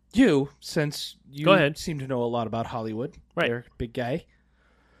you, since you Go ahead. seem to know a lot about Hollywood. Right. You're a big guy.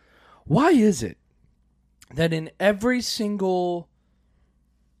 Why is it that in every single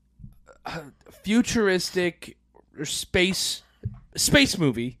futuristic or space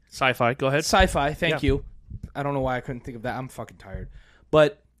movie, Sci-fi. Go ahead. sci-fi, thank Yeah. you. I don't know why I couldn't think of that. I'm fucking tired.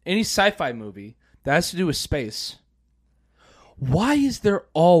 But any sci-fi movie that has to do with space, why is there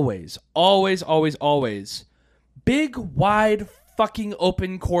always big, wide, fucking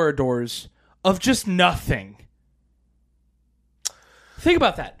open corridors of just nothing? Think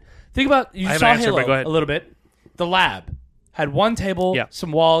about that. Think about, you I have saw an answer, Halo but go ahead. a little bit. The lab had one table, Yeah.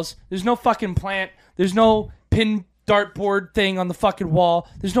 some walls. There's no fucking plant. There's no pin dartboard thing on the fucking wall.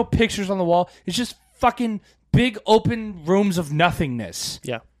 There's no pictures on the wall. It's just fucking big open rooms of nothingness.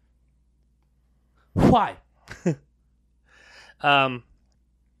 Yeah. Why? Um.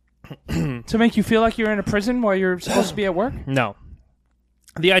 To make you feel like you're in a prison while you're supposed to be at work? No.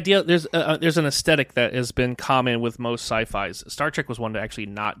 The idea there's an aesthetic that has been common with most sci-fis. Star Trek was one to actually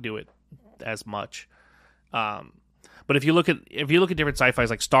not do it as much. But if you look at different sci-fis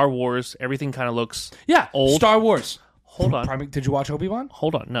like Star Wars, everything kind of looks Yeah, old. Star Wars. Hold on. Did you watch Obi-Wan?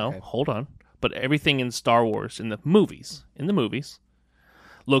 Hold on. No, Okay. hold on. But everything in Star Wars in the movies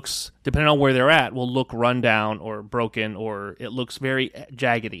looks, depending on where they're at, will look run down or broken, or it looks very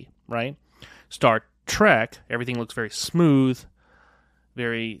jaggedy, right? Star Trek, everything looks very smooth,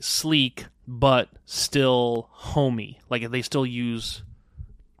 very sleek, but still homey. Like they still use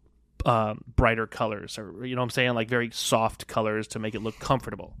brighter colors, or you know what I'm saying, like very soft colors to make it look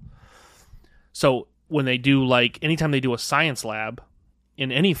comfortable. So when they do, like, anytime they do a science lab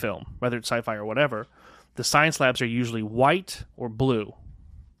in any film, whether it's sci-fi or whatever, the science labs are usually white or blue.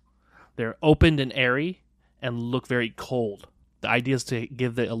 They're opened and airy and look very cold. The idea is to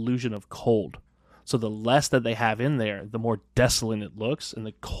give the illusion of cold. So the less that they have in there, the more desolate it looks, and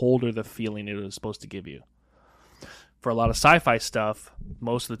the colder the feeling it is supposed to give you. For a lot of sci-fi stuff,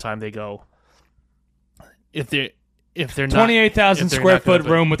 most of the time they go, if they're not 28,000 if they're square not gonna foot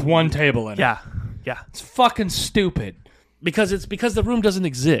put- room with one table in it. Yeah. It's fucking stupid. Because the room doesn't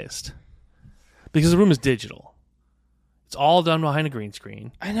exist. Because the room is digital. It's all done behind a green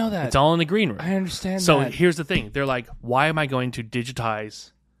screen. I know that. It's all in the green room. I understand So that. here's the thing. They're like, why am I going to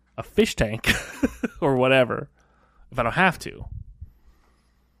digitize a fish tank or whatever if I don't have to.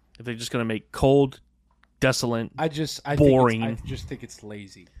 If they're just going to make cold, desolate, I boring. I just think it's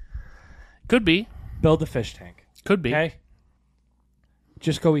lazy. Could be. Build a fish tank. Could be. Okay?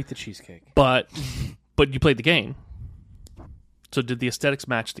 Just go eat the cheesecake. But you played the game. So did the aesthetics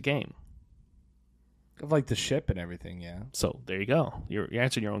match the game? Of like the ship and everything, yeah. So there you go. You're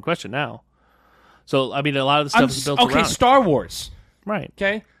answering your own question now. So, I mean, a lot of the stuff is built around. Okay, Star Wars. Right.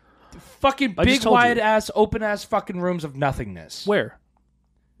 Okay? Fucking I just big, told you. wide-ass, open-ass fucking rooms of nothingness. Where?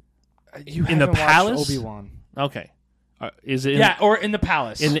 You In the haven't watched palace? Obi-Wan. Okay. Is it Or in the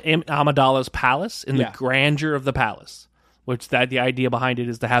palace. in Amidala's palace? In Yeah. the grandeur of the palace? Which the idea behind it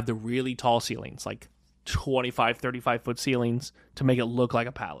is to have the really tall ceilings, like 25, 35-foot ceilings, to make it look like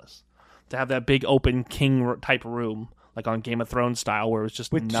a palace. To have that big open king-type room, like on Game of Thrones style, where it was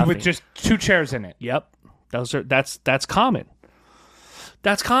just nothing. with just 2 chairs in it. Yep. That's common.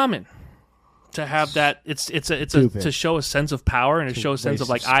 That's common. To have that, it's to show a sense of power and to show a sense of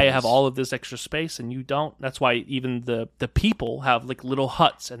like, I have all of this extra space and you don't. That's why even the people have like little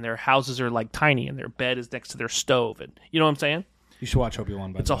huts and their houses are like tiny and their bed is next to their stove, and you know what I'm saying? You should watch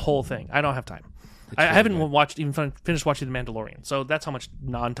Obi-Wan. It's a whole thing. I don't have time. I really haven't good. finished watching The Mandalorian, so that's how much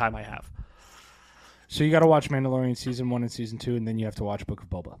non-time I have. So you got to watch Mandalorian season 1 and season 2, and then you have to watch Book of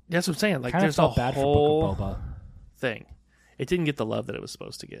Boba. That's what I'm saying. Like, Kind of there's a felt bad for whole Book of Boba, thing. It didn't get the love that it was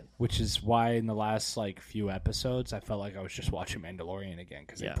supposed to get. which is why in the last like few episodes, I felt like I was just watching Mandalorian again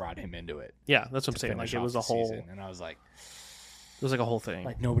because Yeah. they brought him into it. Yeah, that's what I'm to saying. Like, finish it off was the a whole. season, and I was like, It was like a whole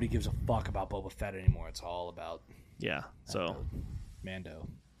thing. nobody gives a fuck about Boba Fett anymore. It's all about Yeah. So Mando.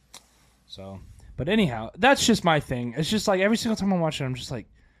 So, but anyhow, that's just my thing. It's just like every single time I'm watching, I'm just like,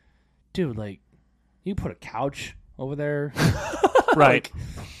 dude, like, you put a couch over there, right.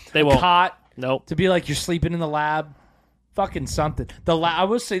 They won't. cot Nope. to be like you're sleeping in the lab, fucking something. I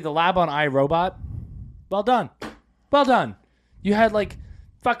would say the lab on iRobot, well done, well done. You had like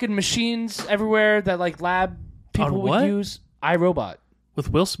fucking machines everywhere that like lab people On would what? use. iRobot, With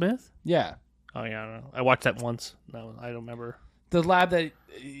Will Smith? yeah, Oh yeah, I don't know. I watched that once. No, I don't remember. the lab that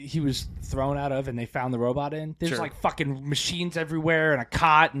he was thrown out of, and they found the robot in. There's Sure. like fucking machines everywhere and a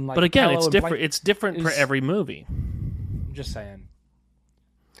cot and like. But again, pillow it's and different. blanket. It's different for It's- every movie. I'm just saying.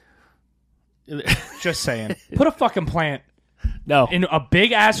 Just saying. Put a fucking plant No, in a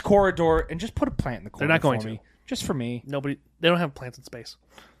big ass corridor and just put a plant in the corner. They're not going for to. me. Just for me. nobody. They don't have plants in space.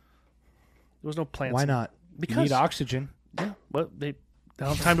 There was no plants. Why not? Because You need oxygen. Yeah. Well, they don't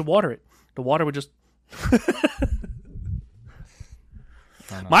have time to water it. The water would just.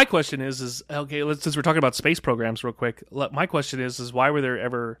 My question is okay. Since we're talking about space programs, real quick, my question is why were there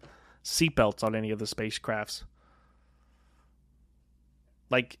ever seatbelts on any of the spacecrafts,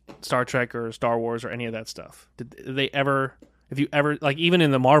 like Star Trek or Star Wars or any of that stuff? Did they ever? If you ever like, even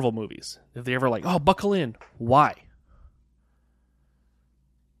in the Marvel movies, if they ever like, oh, buckle in, why?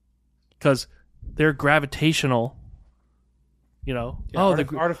 Because they're gravitational. You know, the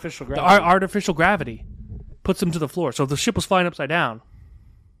artificial the gravity. artificial gravity puts them to the floor. So if the ship was flying upside down,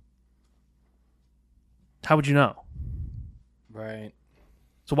 how would you know? Right.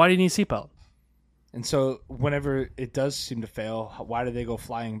 So why do you need a seatbelt? And so whenever it does seem to fail, why do they go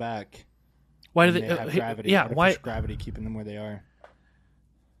flying back? Why do When they? have gravity? Yeah, artificial why? gravity keeping them where they are?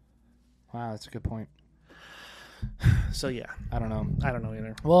 Wow, that's a good point. So yeah, I don't know. I don't know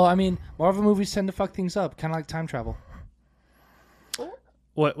either. Well, I mean, Marvel movies tend to fuck things up, kind of like time travel.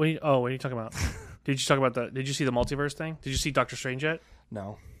 What are you talking about? Did you talk about Did you see the multiverse thing? Did you see Doctor Strange yet?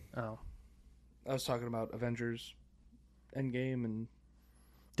 No, Oh, I was talking about Avengers, Endgame, and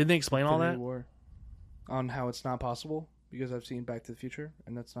didn't they explain all Infinity that? War, on how it's not possible because I've seen Back to the Future,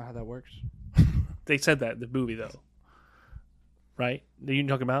 and that's not how that works. They said that in the movie though, right? Are you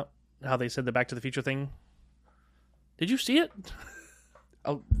talking about how they said the Back to the Future thing? Did you see it?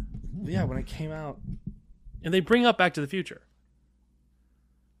 Oh, yeah, when it came out, And they bring up Back to the Future.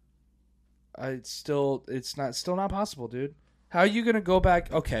 it's still not possible, dude. How are you gonna go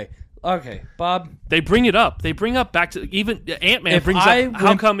back? Okay, Bob. They bring it up. They bring up Back to even Ant-Man If brings I up how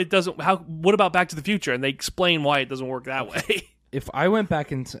went- come it doesn't. What about Back to the Future? And they explain why it doesn't work that way. If I went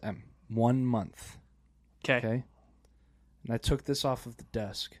back into 1 month, Okay. okay, and I took this off of the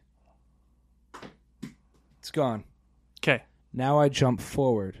desk, it's gone. Okay. Now I jump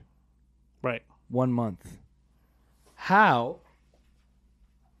forward Right. 1 month. How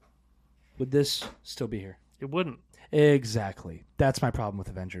would this still be here? It wouldn't. Exactly. That's my problem with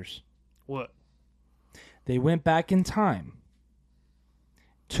Avengers. What? They went back in time,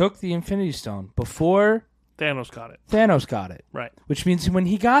 took the Infinity Stone before Thanos got it. Thanos got it, Right. which means when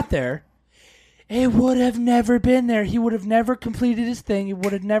he got there, it would have never been there. He would have never completed his thing. It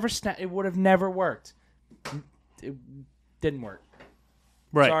would have never it would have never worked. It didn't work.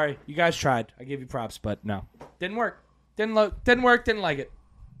 Right. Sorry, you guys tried. I gave you props, but no, didn't work. Didn't work. Didn't like it.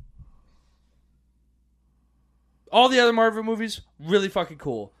 All the other Marvel movies, really fucking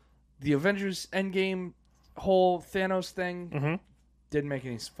cool. The Avengers Endgame whole Thanos thing didn't make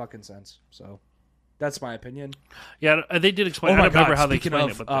any fucking sense. So that's my opinion. Yeah, they did explain. I don't remember how they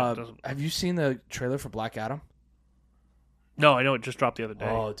explained it, but that doesn't... have you seen the trailer for Black Adam? No, I know it just dropped the other day.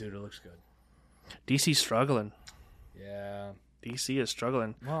 Oh, dude, it looks good. DC's struggling. Yeah. DC is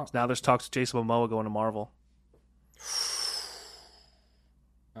struggling. Well, Now there's talks of Jason Momoa going to Marvel.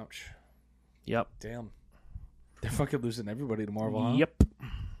 ouch. Yep. Damn. They're fucking losing everybody to Marvel, huh? Yep.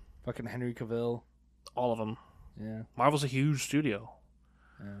 Fucking Henry Cavill. All of them. Yeah. Marvel's a huge studio.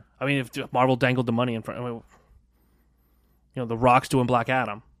 Yeah. I mean, if Marvel dangled the money in front, The Rock's doing Black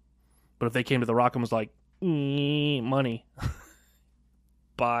Adam, but if they came to The Rock and was like, money,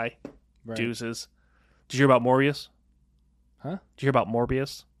 bye, Right. deuces. Did you hear about Morbius? Huh? Did you hear about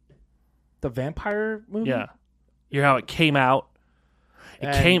Morbius? The vampire movie? Yeah. You hear how it came out?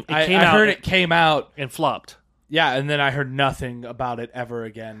 And It came I out heard it came out. and flopped. Yeah, and then I heard nothing about it ever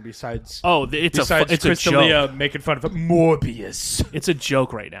again besides It's a Crystalia joke. making fun of it. Morbius. It's a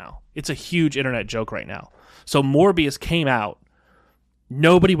joke right now. It's a huge internet joke right now. So Morbius came out.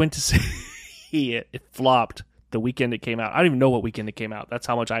 Nobody went to see it. It flopped the weekend it came out. I don't even know what weekend it came out. That's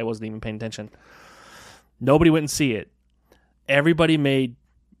how much I wasn't even paying attention. Nobody went and see it. Everybody made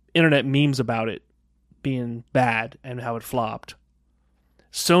internet memes about it being bad and how it flopped.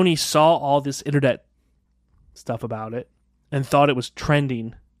 Sony saw all this internet stuff about it and thought it was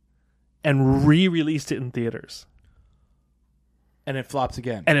trending and re-released it in theaters. And it flopped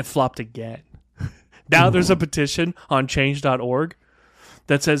again. And it flopped again. Now there's a petition on change.org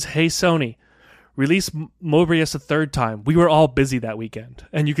that says, hey, Sony, release Morbius a third time. We were all busy that weekend.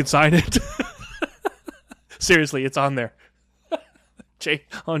 And you can sign it. Seriously, it's on there.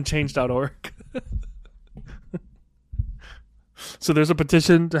 On change.org. So there's a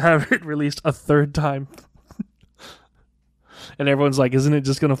petition to have it released a third time. And everyone's like, isn't it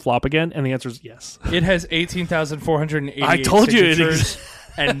just going to flop again? And the answer is yes. It has 18,488 I told you it signatures,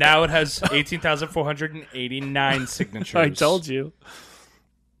 and now it has 18,489 signatures. I told you.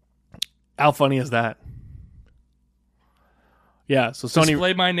 How funny is that? Yeah, so Sony...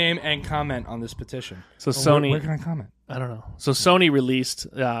 Display my name and comment on this petition. So Sony... Where can I comment? I don't know. So Sony released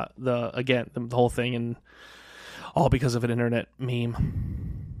the whole thing, and all because of an internet meme.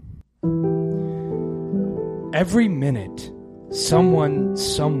 Every minute, someone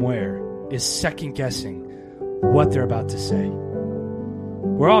somewhere is second guessing what they're about to say.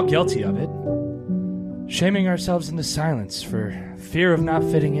 We're all guilty of it, shaming ourselves into silence for fear of not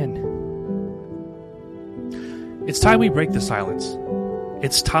fitting in. It's time we break the silence.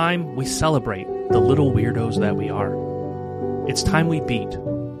 It's time we celebrate the little weirdos that we are. It's time we beat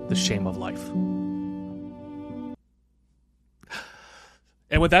the shame of life.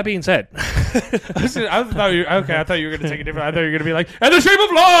 And with that being said, I thought you were going to take a different. I thought you were going to be like, and the shame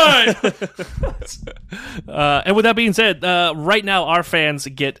of life. and with that being said, right now our fans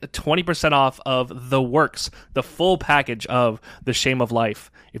get 20% off of The Works, the full package of The Shame of Life.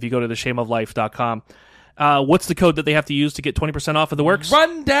 If you go to theshameoflife.com. What's the code that they have to use to get 20% off of The Works?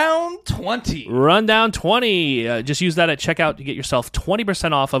 Rundown 20. Rundown 20. Just use that at checkout to get yourself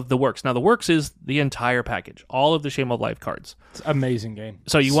 20% off of The Works. Now, The Works is the entire package, all of the Shame of Life cards. It's an amazing game.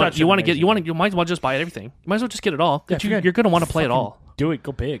 So you might as well just buy everything. You might as well just get it all. Yeah, you're going to want to play it all. Do it.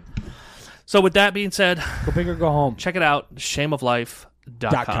 Go big. So with that being said, go big or go home. Check it out.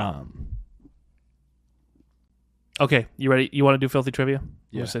 shameoflife.com. Okay, you ready? You want to do filthy trivia?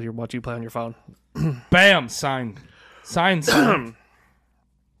 Yeah. You said you're watching you play on your phone. Bam! Sign. This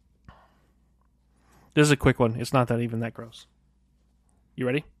is a quick one. It's not even that gross. You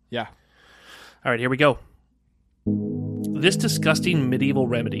ready? Yeah. All right, here we go. This disgusting medieval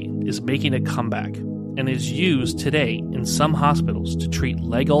remedy is making a comeback and is used today in some hospitals to treat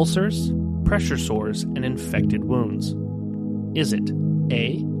leg ulcers, pressure sores, and infected wounds. Is it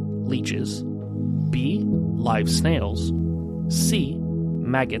A, leeches, B, live snails, C,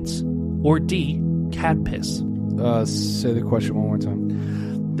 maggots, or D, cat piss? Say the question one more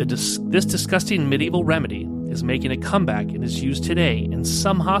time. This disgusting medieval remedy is making a comeback and is used today in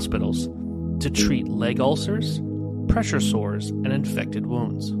some hospitals to treat leg ulcers, pressure sores, and infected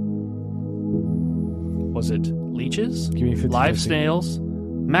wounds. Was it leeches, give me 50/50. Live snails,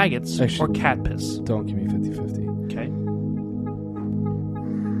 maggots, or cat piss? Don't give me 50/50. Okay.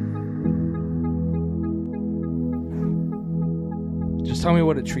 Just tell me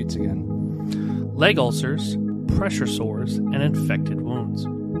what it treats again. leg ulcers, pressure sores, and infected wounds.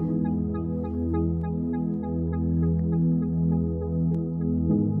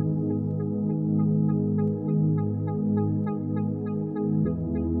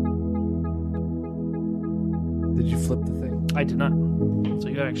 Did you flip the thing? I did not. So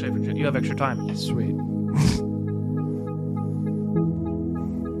you have extra time. Sweet.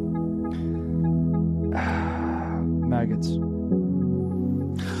 Maggots.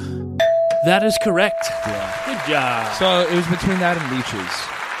 That is correct. Yeah. Good job. So it was between that and leeches.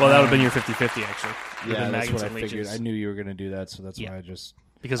 Well, that would have been your 50-50, actually. Yeah, Been that's maggots what I and figured. leeches. I knew you were going to do that, so that's Yeah. why I just...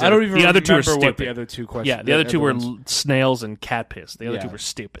 Because I don't even the other two were remember what stupid. the other two questions... Yeah, the other two were ones. snails and cat piss. The other Yeah. two were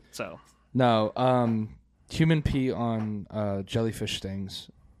stupid. So No, human pee on jellyfish stings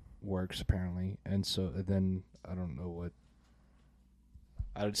works, apparently. And so then, I don't know what...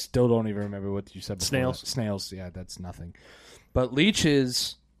 I still don't even remember what you said before. Snails. That. Snails, yeah, that's nothing. But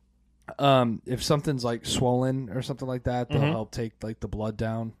leeches... if something's like swollen or something like that, they'll help take like the blood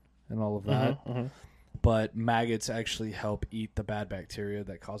down and all of that. But maggots actually help eat the bad bacteria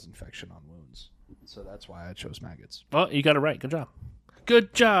that cause infection on wounds. So that's why I chose maggots. Well, you got it right. Good job.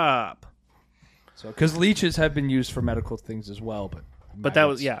 Good job. So because leeches have been used for medical things as well, but that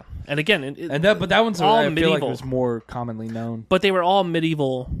was And again, but that one's all I feel like medieval. was more commonly known. But they were all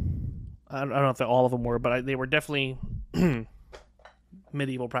medieval. I don't know if all of them were, but they were definitely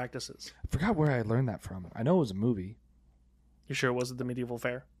medieval practices. I forgot where I learned that from. I know it was a movie. You sure it wasn't the medieval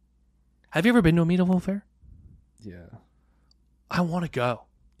fair? Have you ever been to a medieval fair? Yeah. I want to go.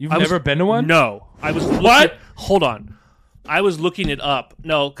 You've never been to one? No. I was What? Hold on. I was looking it up.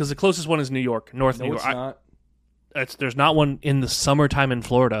 No, because the closest one is New York, North No, New York. it's not. There's not one in the summertime in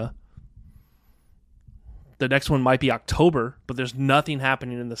Florida. The next one might be October, but there's nothing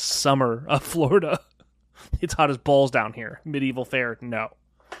happening in the summer of Florida. It's hot as balls down here. Medieval fair, no.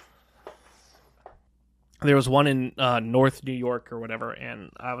 There was one in North New York or whatever,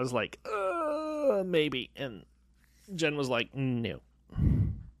 and I was like, maybe. And Jen was like, no.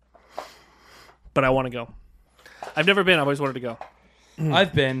 But I want to go. I've never been. I've always wanted to go.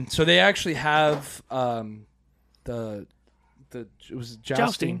 I've been. So they actually have it was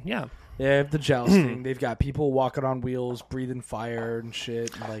jousting. Yeah. They have the jousting. They've got people walking on wheels, breathing fire and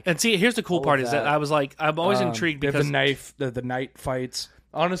shit. And see, here's the cool all part of is that that. I was like, I'm always intrigued they have because the night fights.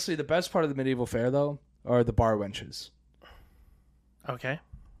 Honestly, the best part of the medieval fair though are the bar wenches. Okay.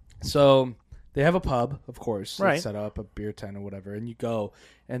 So they have a pub, of course, Right. set up a beer tent or whatever, and you go,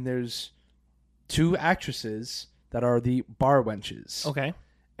 and there's two actresses that are the bar wenches. Okay.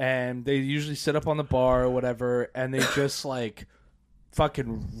 And they usually sit up on the bar or whatever, and they just like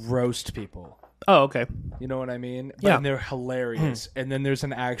fucking roast people. Oh, okay. You know what I mean? Yeah. And they're hilarious. And then there's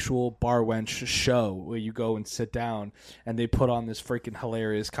an actual bar wench show where you go and sit down, and they put on this freaking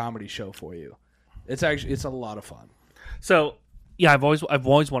hilarious comedy show for you. It's a lot of fun. So, yeah, I've always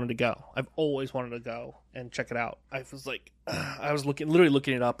wanted to go. I've always wanted to go and check it out. I was like, I was literally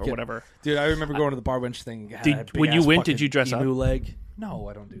looking it up or whatever. Dude, I remember going to the bar wench thing. When you went, did you dress up? Emu leg. No,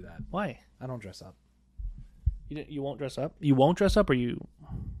 I don't do that. Why? I don't dress up. You won't dress up? You won't dress up, or you?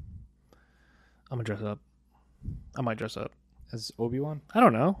 I'm gonna dress up. I might dress up. As Obi-Wan? I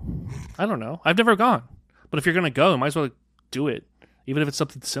don't know. I've never gone. But if you're gonna go, you might as well do it, even if it's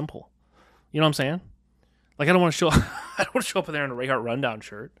something simple. You know what I'm saying? Like I don't want to show. I don't want to show up in there in a Ray Hart Rundown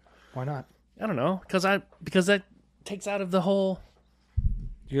shirt. Why not? I don't know, because that takes out of the whole.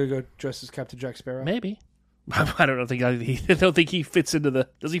 You gotta go dress as Captain Jack Sparrow? Maybe. I don't think he fits into the.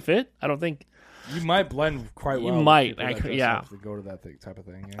 Does he fit? I don't think. You might blend quite well. You might, with people that dress yeah. up to go to that type of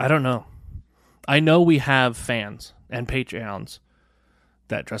thing. Yeah. I don't know. I know we have fans and Patreons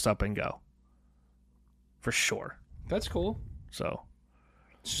that dress up and go. For sure. That's cool. So.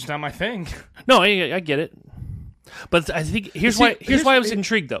 It's just not my thing. No, I get it. But I think here's why I was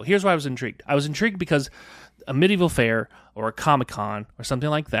intrigued though. Here's why I was intrigued. I was intrigued because a medieval fair or a Comic-Con or something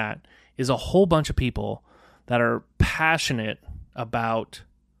like that is a whole bunch of people that are passionate about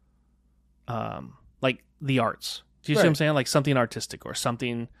like the arts. Do you see what I'm saying? Like something artistic or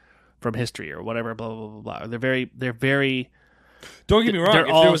something from history or whatever, blah blah blah blah. They're very Don't get me wrong. They're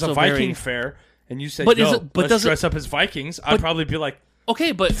If there was a also Viking very- fair and you said, But "Yo, is it- but let's does it- dress up as Vikings," I'd probably be like,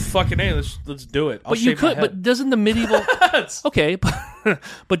 okay, but "Fucking A, let's do it." I'll but you shave my could. head. But doesn't the medieval? Okay,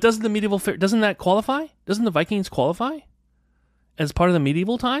 but doesn't the medieval fair? Doesn't that qualify? Doesn't the Vikings qualify as part of the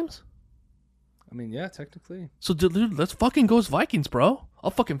medieval times? I mean, yeah, technically. So, dude, let's fucking go as Vikings, bro. I'll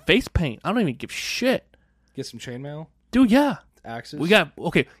fucking face paint. I don't even give shit, Get some chainmail, dude. Yeah, axes. we got.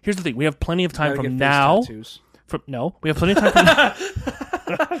 Okay, here's the thing. We have plenty of time Gotta from get face now. tattoos. We have plenty of time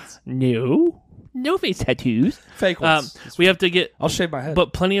from. No. no face tattoos. Fake ones. We have to get, I'll shave my head.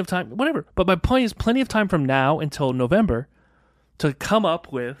 but plenty of time, whatever. But my point is, plenty of time from now until November to come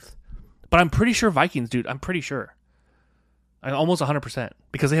up with. But I'm pretty sure Vikings, dude. I'm pretty sure. I'm almost 100%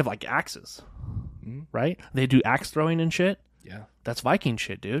 because they have like axes, right? They do axe throwing and shit. Yeah, that's Viking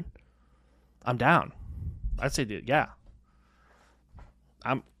shit, dude. I'm down. I'd say, dude, yeah.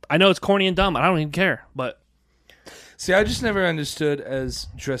 I know it's corny and dumb. I don't even care, but see, I just never understood as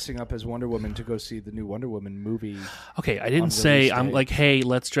dressing up as Wonder Woman to go see the new Wonder Woman movie. Okay, I didn't say I'm like, hey,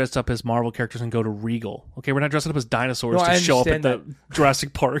 let's dress up as Marvel characters and go to Regal. Okay, we're not dressing up as dinosaurs to show up at the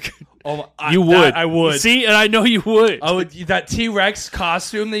Jurassic Park. You would. I would. See, and I know you would. I would. That T-Rex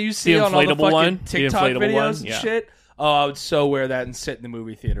costume that you see on all the fucking TikTok videos and shit. Oh, I would so wear that and sit in the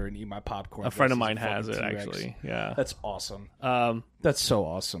movie theater and eat my popcorn. A friend of mine has it, T-Rex. Actually. Yeah, that's awesome. That's so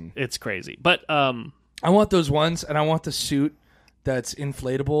awesome. It's crazy, but I want those ones, and I want the suit that's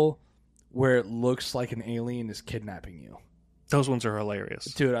inflatable, where it looks like an alien is kidnapping you. Those ones are hilarious,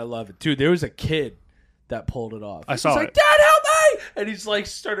 dude. I love it, dude. There was a kid that pulled it off. I saw it. Like, Dad, help me! And he's like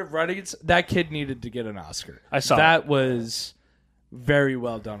started running. That kid needed to get an Oscar. I saw that. Was very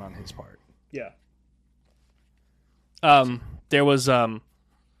well done on his part. Yeah. There was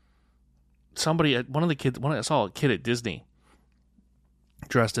somebody at one of the kids. I saw a kid at Disney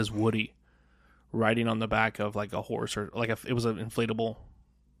dressed as Woody, riding on the back of like a horse or like it was an inflatable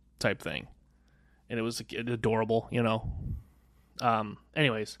type thing, and it was adorable, you know.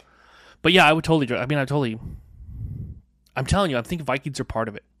 Anyways, but yeah, I would totally. I'm telling you, I think Vikings are part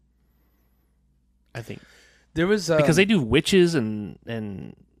of it. I think there was because they do witches and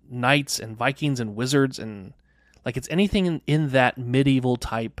knights and Vikings and wizards and. Like, it's anything in that medieval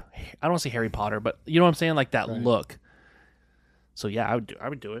type. I don't want to say Harry Potter, but you know what I'm saying? Like, that look. So, yeah, I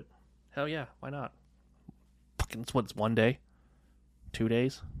would do it. Hell yeah, why not? Fucking, it's 1 day? 2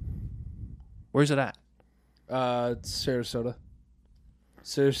 days? Where's it at? Sarasota.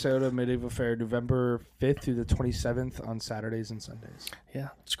 Sarasota Medieval Fair, November 5th through the 27th on Saturdays and Sundays. Yeah,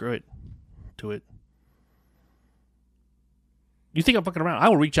 screw it. Do it. You think I'm fucking around? I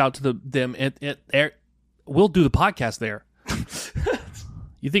will reach out to them at we'll do the podcast there.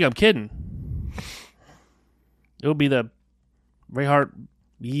 You think I'm kidding? It'll be the Ray Hart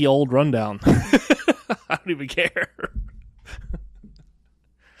ye old rundown. I don't even care.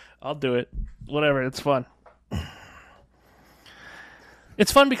 I'll do it. Whatever. It's fun.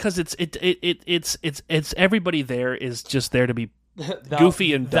 It's fun because it's everybody there is just there to be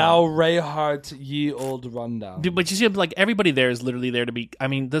goofy and dumb. Thou Ray Hart ye old rundown. Dude, but you see, like, everybody there is literally there to be. I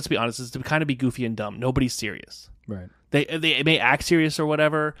mean, let's be honest, it's to kind of be goofy and dumb. Nobody's serious. Right. They may act serious or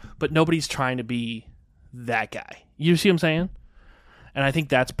whatever, but nobody's trying to be that guy. You see what I'm saying? And I think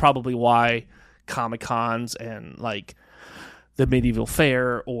that's probably why Comic-Cons and like the Medieval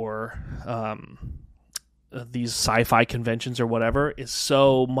Fair or these sci-fi conventions or whatever is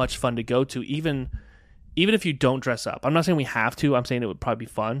so much fun to go to, even if you don't dress up. I'm not saying we have to. I'm saying it would probably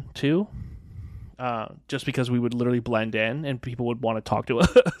be fun too, just because we would literally blend in and people would want to talk to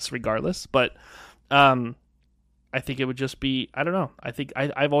us regardless. But I think it would just be, I don't know. I think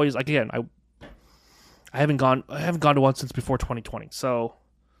I've always, like, again, I haven't gone to one since before 2020. So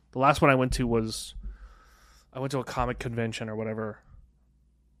the last one I went to was a comic convention or whatever.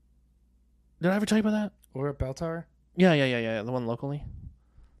 Did I ever tell you about that? Or at Bell Tower? Yeah. The one locally.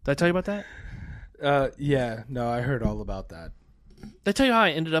 Did I tell you about that? Yeah. No, I heard all about that. Did I tell you how I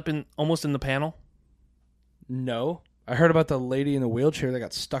ended up almost in the panel? No. I heard about the lady in the wheelchair that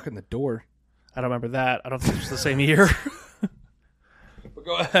got stuck in the door. I don't remember that. I don't think it was the same year. But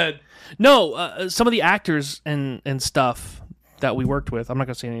go ahead. No, some of the actors and stuff that we worked with, I'm not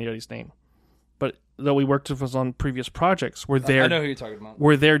going to say anybody's name, but that we worked with on previous projects were there. I know who you're talking about.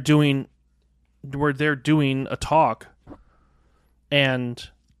 Were there doing a talk, and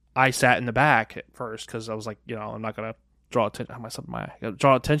I sat in the back at first because I was like, you know, I'm not going to draw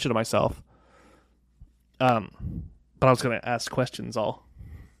attention to myself. But I was going to ask questions all.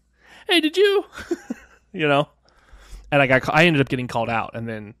 Hey, did you? You know, and I ended up getting called out, and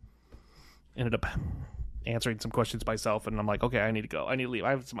then ended up answering some questions myself. And I'm like, okay, I need to go. I need to leave.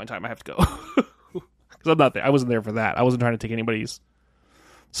 I have some time. I have to go because I'm not there. I wasn't there for that. I wasn't trying to take anybody's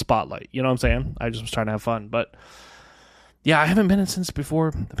spotlight. You know what I'm saying? I just was trying to have fun. But yeah, I haven't been in since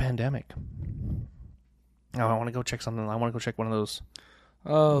before the pandemic. Oh, I want to go check something. I want to go check one of those.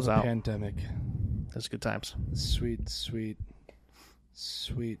 Oh, the pandemic. That's good times. Sweet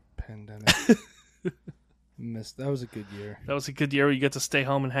pandemic. That was a good year. That was a good year where you get to stay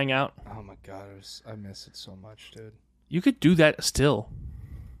home and hang out. Oh my god, I miss it so much, dude. You could do that still.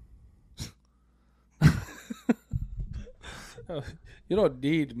 You You don't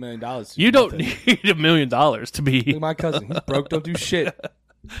need $1 million. You don't need $1 million to Look be. at my cousin. He's broke. Don't do shit.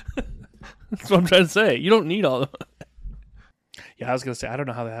 That's what I'm trying to say. You don't need all of it. Yeah, I was gonna say I don't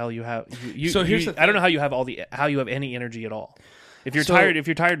know how the hell you have. So here's the I don't know how you have how you have any energy at all. If you're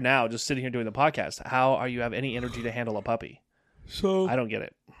tired now, just sitting here doing the podcast, how are you have any energy to handle a puppy? So I don't get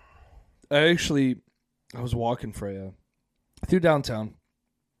it. I was walking Freya through downtown,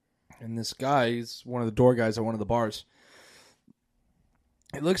 and this guy, he's one of the door guys at one of the bars.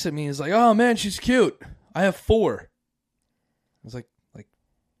 He looks at me. He's like, "Oh man, she's cute. I have 4." I was like,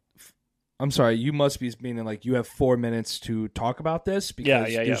 I'm sorry. You must be meaning like you have 4 minutes to talk about this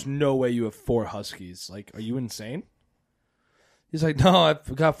because there's no way you have 4 huskies. Like, are you insane? He's like, "No,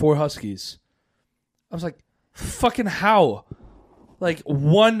 I've got 4 huskies." I was like, "Fucking how?" Like,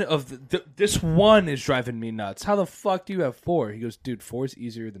 one of this one is driving me nuts. How the fuck do you have 4? He goes, "Dude, 4 is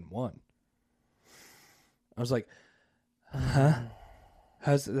easier than 1." I was like, "Huh?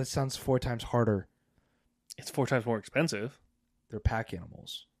 That sounds 4 times harder." It's 4 times more expensive. They're pack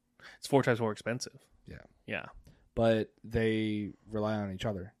animals. It's 4 times more expensive. Yeah. But they rely on each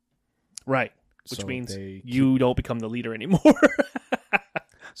other. Right. Which So means they you don't become the leader anymore.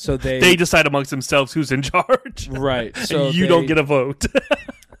 So they decide amongst themselves who's in charge. Right. So and you don't get a vote.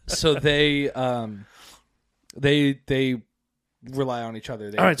 So they rely on each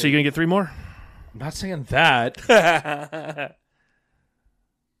other. All right, so you're going to get 3 more? I'm not saying that.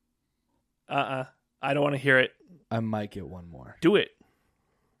 I don't want to hear it. I might get 1 more. Do it.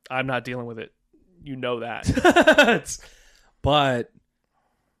 I'm not dealing with it. You know that. But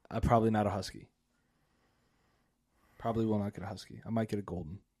I'm probably not a husky. Probably will not get a husky. I might get a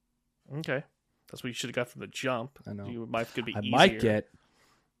golden. Okay. That's what you should have got from the jump. I know. Could be I easier. might get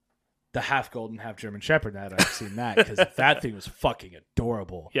the half golden, half German Shepherd now that I've seen that, because that thing was fucking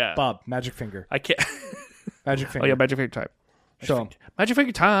adorable. Yeah. Bob, magic finger. I can't. Magic finger. Oh, yeah, magic finger time. Show him. Magic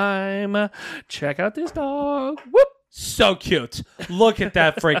finger time. Check out this dog. Whoop. So cute. Look at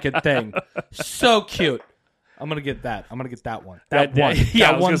that freaking thing. So cute. I'm going to get that. I'm going to get that one. That one. Yeah,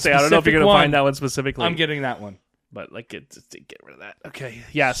 I That was one going to say, I don't know if you're going to find that one specifically. I'm getting that one. But, like, get rid of that. Okay.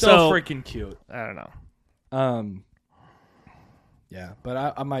 Yeah, So freaking cute. I don't know. Yeah,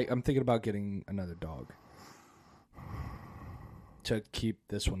 but I'm thinking about getting another dog to keep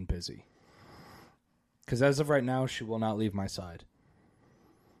this one busy. Because as of right now, she will not leave my side.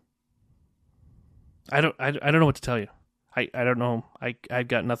 I don't know what to tell you. I don't know. I've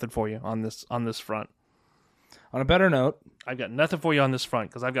got nothing for you on this front. On a better note, I've got nothing for you on this front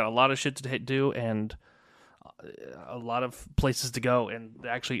because I've got a lot of shit to do and a lot of places to go. And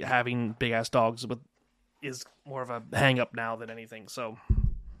actually having big ass dogs is more of a hang up now than anything. So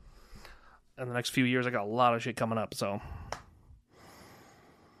in the next few years, I got a lot of shit coming up. So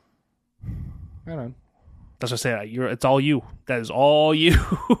right on. that's what I say. It's all you. That is all you.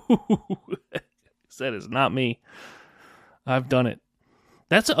 That is not me. I've done it.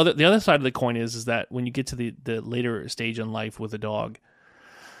 That's the other side of the coin is that when you get to the later stage in life with a dog,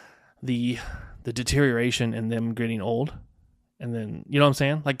 the deterioration in them getting old, and then you know what I'm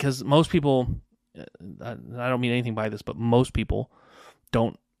saying? Like, because most people, I don't mean anything by this, but most people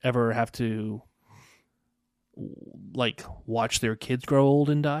don't ever have to like watch their kids grow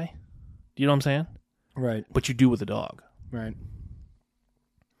old and die. Do you know what I'm saying? Right. But you do with a dog. Right.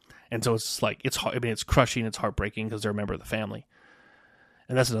 And so it's like, it's hard. I mean, it's crushing. It's heartbreaking because they're a member of the family.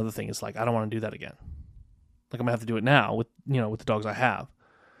 And that's another thing. It's like, I don't want to do that again. Like, I'm going to have to do it now with the dogs I have.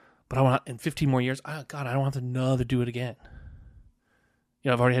 But I want in 15 more years, I don't have to do it again.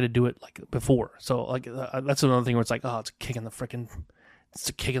 I've already had to do it like before. So like, that's another thing where it's like, oh, it's a kick in the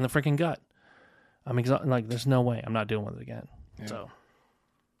freaking gut. I'm exhausted. Like, there's no way I'm not doing with it again. Yeah. So.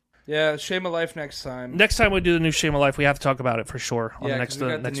 Yeah, Shame of Life next time. Next time we do the new Shame of Life, we have to talk about it for sure on the next we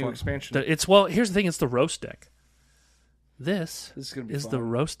got the next new one. expansion. Here's the thing, it's the roast deck. This is gonna be is fun. the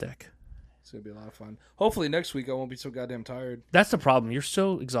roast deck. It's gonna be a lot of fun. Hopefully next week I won't be so goddamn tired. That's the problem. You're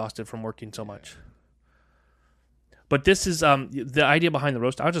so exhausted from working so much. But this is the idea behind the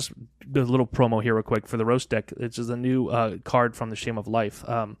roast. I'll just do a little promo here real quick for the roast deck. It's just a new card from the Shame of Life.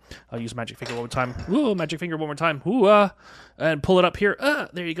 I'll use Magic Finger one more time. Ooh, Magic Finger one more time. Ooh, and pull it up here.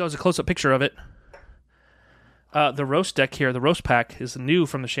 There you go. It's a close-up picture of it. The roast deck here, the roast pack, is new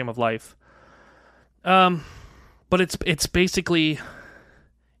from the Shame of Life. But it's basically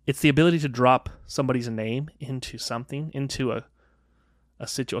it's the ability to drop somebody's name into something, into a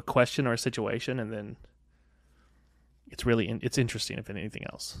question or a situation, and then it's interesting if anything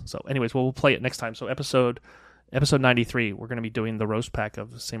else. So anyways, we'll play it next time. So episode 93, we're going to be doing the roast pack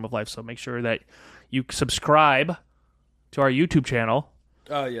of Shame of Life. So make sure that you subscribe to our YouTube channel.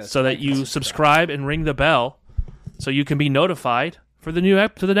 Oh yes. So that you subscribe and ring the bell so you can be notified for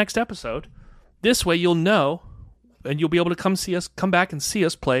the next episode. This way you'll know, and you'll be able to come back and see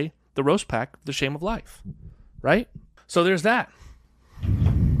us play the roast pack, The Shame of Life. Right? So there's that.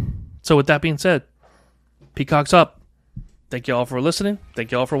 So with that being said, Peacock's up. Thank you all for listening.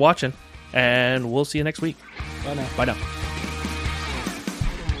 Thank you all for watching. And we'll see you next week. Bye now. Bye now.